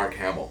off of Mark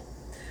Hamill.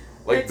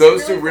 Like,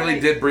 those two really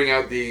did bring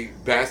out the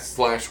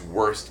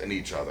best/worst in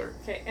each other.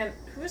 Okay, and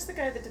who is the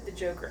guy that did the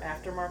Joker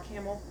after Mark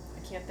Hamill?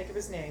 I can't think of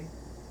his name.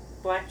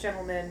 Black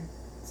gentleman.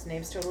 His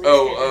name's totally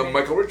escaping me.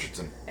 Michael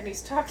Richardson. And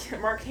he's talking...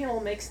 Mark Hamill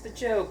makes the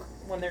joke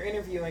when they're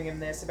interviewing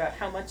him about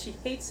how much he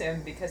hates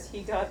him because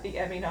he got the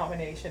Emmy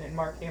nomination and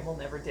Mark Hamill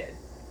never did.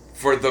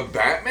 For the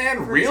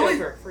Batman? Really?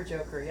 For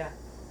Joker, yeah.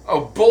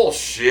 Oh,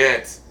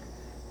 bullshit.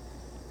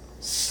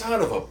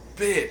 Son of a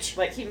bitch.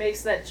 Like, he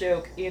makes that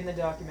joke in the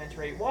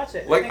documentary. Watch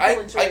it. Like, I think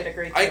you'll enjoy it a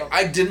great deal.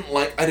 I didn't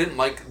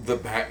like the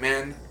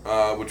Batman,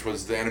 which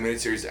was the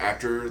animated series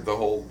after the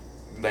whole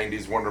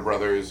 90s Warner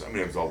Brothers. I mean,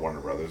 it was all Warner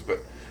Brothers, but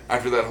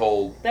after that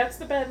whole... That's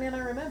the Batman I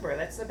remember.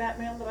 That's the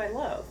Batman that I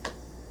love.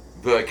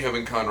 The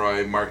Kevin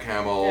Conroy, Mark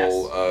Hamill, yes.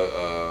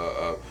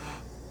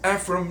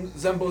 Ephraim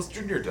Zambos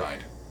Jr.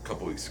 died a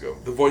couple weeks ago.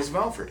 The voice of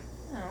Alfred.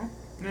 Oh.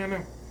 Yeah, I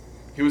know.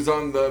 He was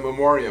on the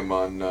memoriam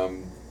on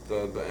the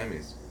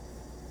Emmys.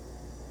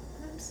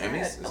 I'm sad.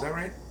 Emmys? Is that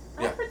right?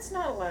 Alfred's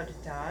not allowed to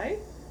die.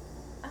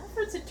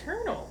 Alfred's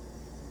eternal.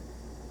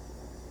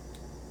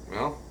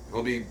 Well,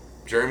 he'll be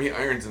Jeremy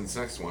Irons in this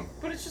next one.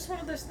 But it's just one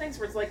of those things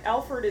where it's like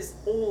Alfred is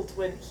old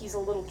when he's a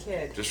little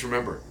kid. Just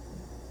remember,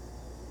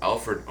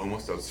 Alfred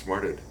almost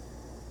outsmarted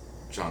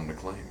John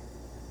McClane.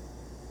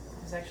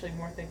 I was actually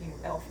more thinking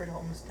of Alfred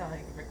almost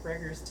dying of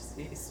McGregor's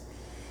disease.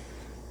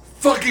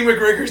 Fucking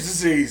McGregor's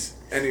disease!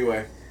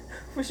 Anyway.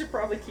 We should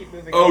probably keep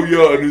moving Oh on.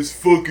 yeah, and his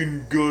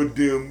fucking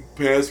goddamn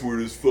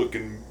password is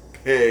fucking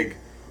Peg.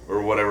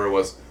 Or whatever it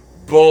was.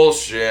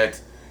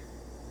 Bullshit.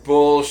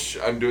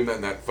 Bullshit. I'm doing that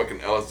in that fucking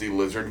LSD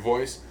lizard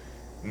voice.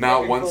 Not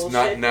Fucking once, bullshit.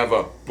 not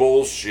never.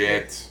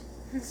 Bullshit.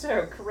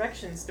 So,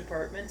 corrections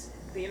department.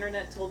 The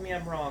internet told me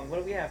I'm wrong. What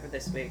do we have for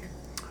this week?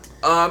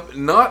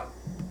 Not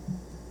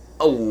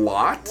a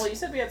lot. Well, you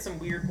said we had some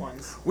weird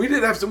ones. We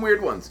did have some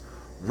weird ones.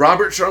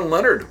 Robert Sean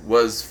Leonard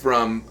was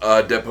from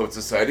Dead Poet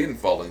Society and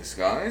Falling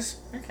Skies.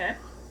 Okay.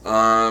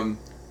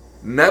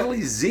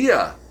 Natalie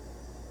Zia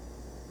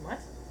What?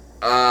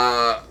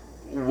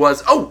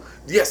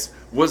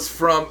 was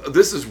from,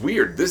 this is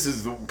weird, this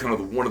is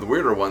one of the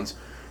weirder ones.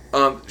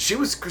 She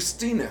was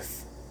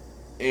Christineth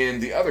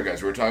in The Other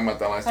Guys. We were talking about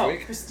that last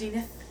week.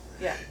 Christina.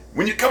 Yeah.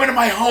 When you come into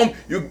my home,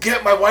 you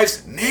get my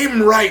wife's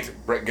name right,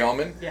 Brett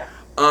Gelman. Yeah.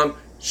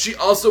 She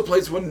also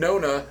plays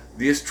Winona,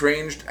 the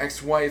estranged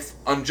ex-wife,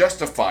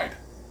 Unjustified.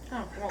 Oh,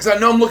 well. Because I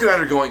know I'm looking at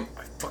her going,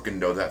 I fucking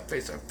know that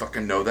face, I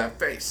fucking know that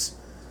face.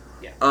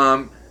 Yeah.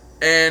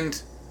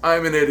 And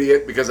I'm an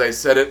idiot because I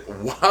said it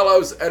while I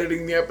was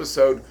editing the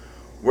episode,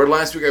 where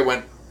last week I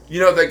went,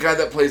 you know that guy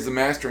that plays the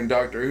Master in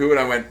Doctor Who? And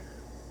I went,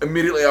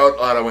 immediately out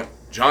loud, I went,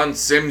 John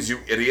Sims, you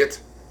idiot.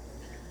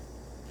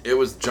 It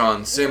was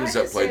John Sims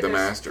that played the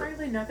Master. There's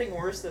probably nothing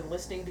worse than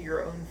listening to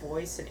your own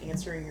voice and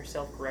answering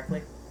yourself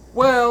correctly.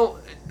 Well,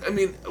 I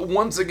mean,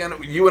 once again,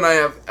 you and I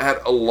have had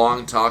a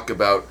long talk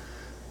about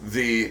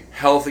the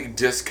healthy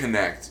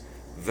disconnect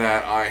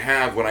that I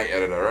have when I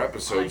edit our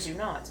episodes. I do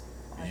not.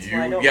 That's You,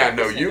 why I don't yeah, like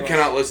no, listening you to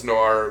cannot us. listen to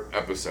our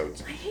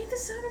episodes. I hate the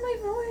sound of my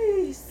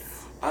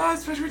voice.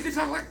 Especially when you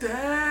talk like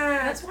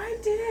that. That's why I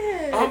did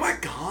it. Oh my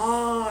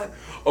god.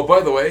 Oh, by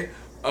the way,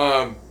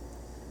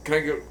 can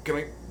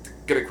I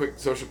get a quick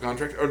social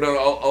contract? Or no,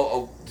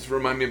 I'll just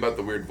remind me about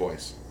the weird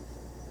voice.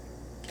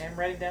 Okay, I'm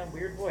writing down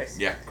weird voice.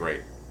 Yeah,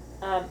 great.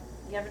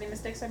 You have any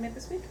mistakes I made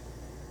this week?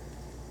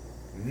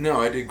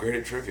 No, I did great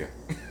at trivia.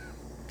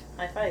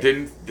 High five.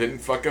 Didn't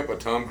fuck up a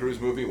Tom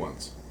Cruise movie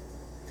once.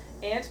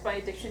 And my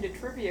addiction to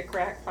trivia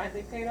crack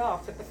finally paid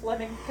off with the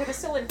Fleming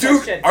penicillin Dude,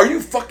 question. are you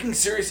fucking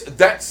serious?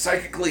 That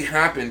psychically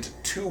happened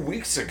 2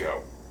 weeks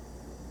ago.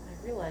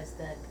 I realize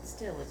that, but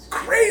still, it's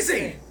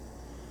Crazy!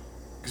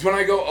 Because when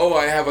I go, oh,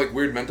 I have like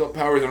weird mental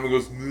powers, and everyone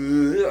goes,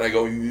 "Ugh," and I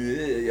go,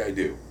 yeah, I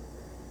do.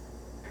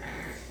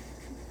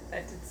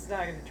 It's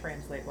not going to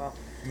translate well.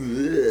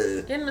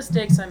 Ugh. In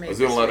mistakes I made I was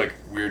doing a this lot week.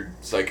 of weird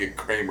psychic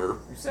Kramer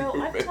So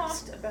I've movements.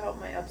 talked about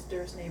my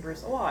upstairs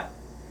neighbors a lot.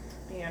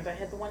 And I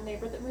had the one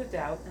neighbor that moved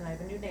out, and I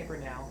have a new neighbor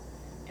now.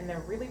 And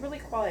they're really, really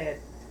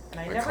quiet. And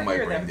I I never call my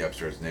hear brain them. the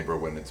upstairs neighbor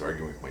when it's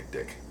arguing with my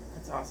dick.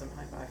 That's awesome.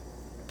 High five.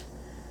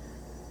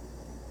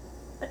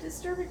 A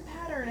disturbing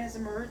pattern has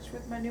emerged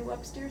with my new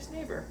upstairs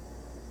neighbor.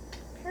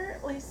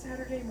 Apparently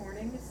Saturday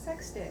morning is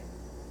sex day.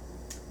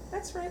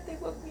 That's right, they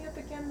woke me up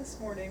again this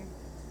morning.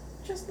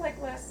 Just like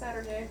last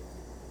Saturday.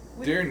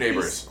 With Dear the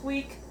neighbors.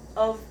 squeak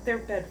of their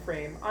bed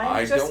frame.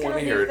 I just don't want gonna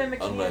to hear leave it them a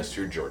can. unless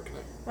you're jerking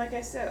it. Like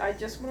I said, I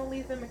just want to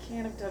leave them a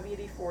can of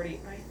WD-40.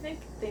 And I think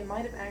they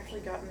might have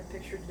actually gotten the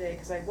picture today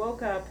because I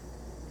woke up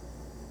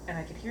and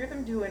I could hear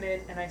them doing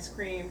it and I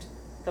screamed,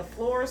 "The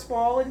floors,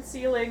 wall, and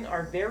ceiling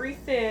are very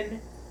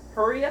thin.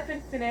 Hurry up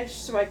and finish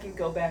so I can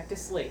go back to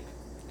sleep."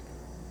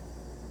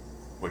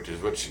 Which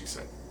is what she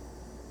said.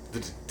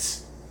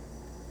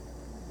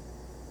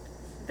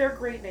 They're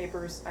great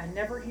neighbors. I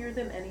never hear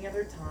them any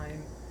other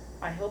time.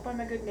 I hope I'm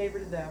a good neighbor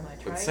to them. I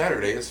try. But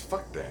Saturday is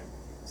fuck day.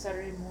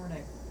 Saturday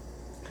morning.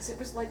 Because it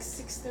was like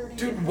 6:30.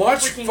 Dude,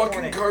 watch freaking fucking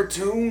morning.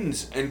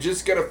 cartoons and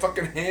just get a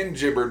fucking hand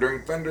jibber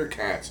during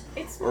Thundercats.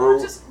 It's more Or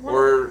just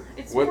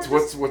it's what's more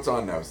just what's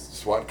on now?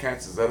 SWAT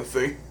Cats, is that a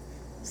thing?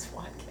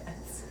 SWAT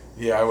cats.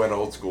 Yeah, I went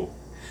old school.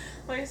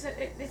 Like I said,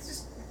 it's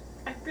just,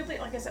 I really,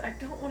 like I said, I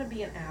don't want to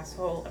be an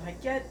asshole, and I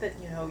get that,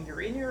 you know,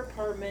 you're in your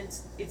apartment,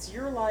 it's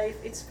your life,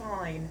 it's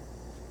fine.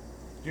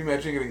 Can you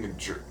imagine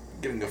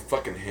getting a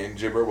fucking hand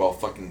jibber while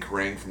fucking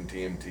Krang from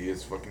TMT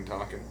is fucking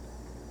talking?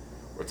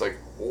 Where it's like,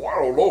 oh, I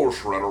don't know,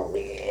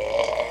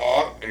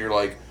 Shredder. And you're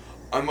like,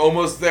 I'm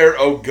almost there.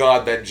 Oh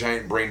god, that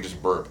giant brain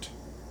just burped.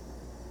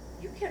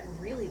 You get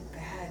really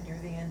bad near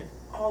the end of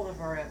all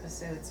of our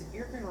episodes, and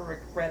you're going to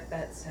regret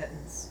that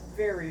sentence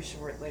very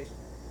shortly.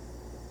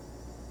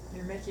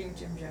 You're making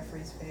Jim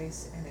Jeffries'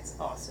 face, and it's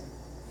awesome.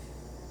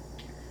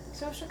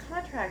 Social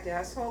contract,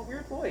 asshole,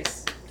 weird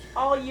voice.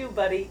 All you,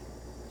 buddy.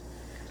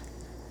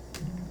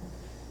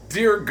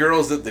 Dear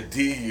girls at the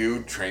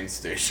DU train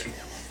station.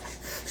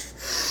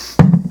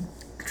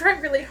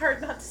 trying really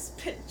hard not to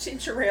spit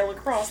ginger ale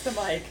across the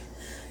mic.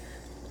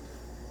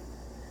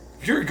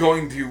 You're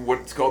going to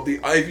what's called the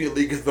Ivy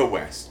League of the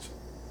West.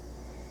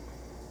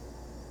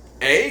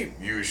 A,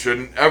 you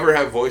shouldn't ever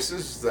have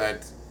voices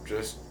that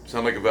just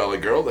sound like a valley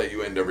girl that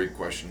you end every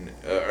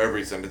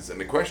sentence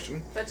in a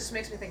question. That just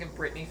makes me think of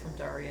Brittany from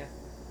Daria.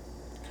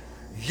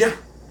 Yeah.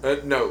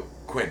 No,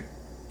 Quinn.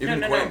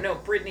 Even Quinn. No,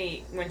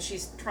 Brittany, when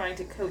she's trying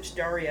to coach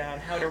Daria on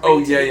how to read. Oh,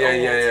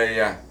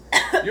 yeah.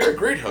 You're a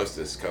great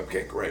hostess,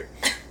 Cupcake, right.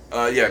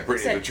 Yeah,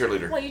 Brittany, the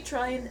cheerleader. Well, you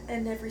try and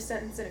end every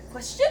sentence in a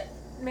question.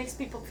 It makes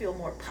people feel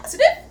more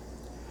positive.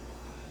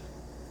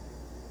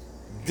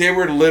 They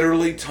were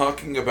literally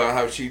talking about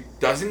how she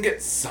doesn't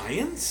get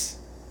science?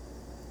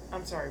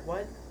 I'm sorry,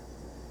 what?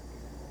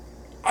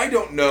 I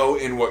don't know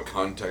in what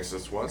context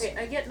this was. Okay,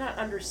 I get not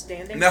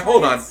understanding Now, science.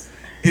 hold on.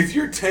 If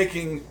you're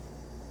taking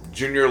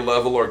junior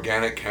level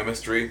organic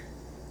chemistry,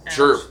 Ouch.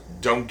 sure,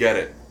 don't get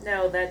it.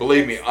 No,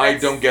 Believe me, I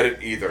don't get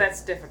it either.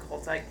 That's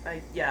difficult.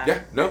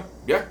 Yeah,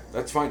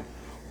 that's fine.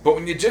 But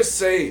when you just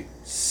say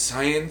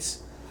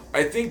science,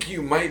 I think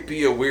you might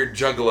be a weird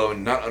juggalo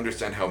and not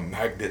understand how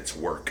magnets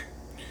work.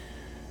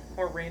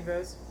 Or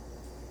rainbows.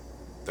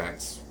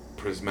 That's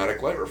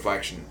prismatic light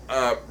refraction.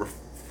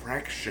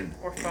 Refraction.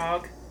 Or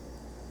fog.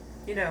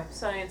 You know,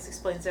 science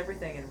explains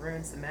everything and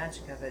ruins the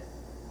magic of it.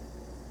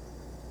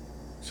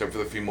 Except for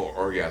the female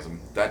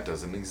orgasm. That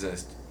doesn't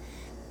exist.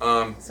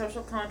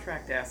 Social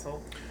contract,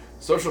 asshole.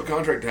 Social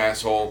contract,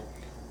 asshole.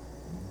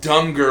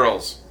 Dumb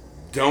girls.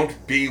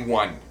 Don't be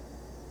one.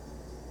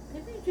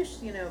 Maybe you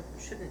just,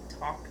 shouldn't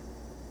talk.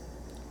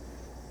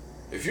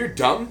 If you're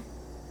dumb,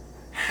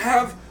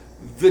 have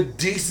the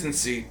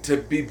decency to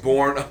be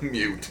born a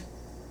mute.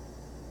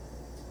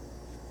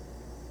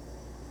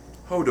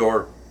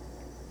 Hodor.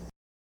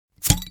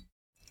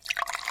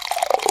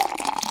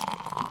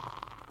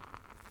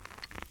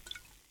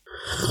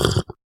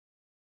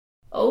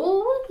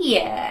 Oh,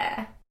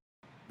 yeah.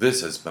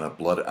 This has been a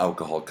Blood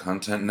Alcohol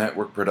Content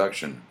Network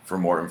production. For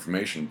more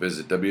information,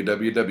 visit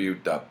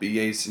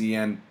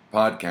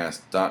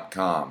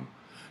www.bacnpodcast.com.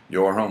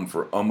 Your home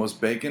for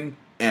Almost Bacon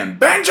and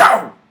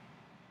Banjo!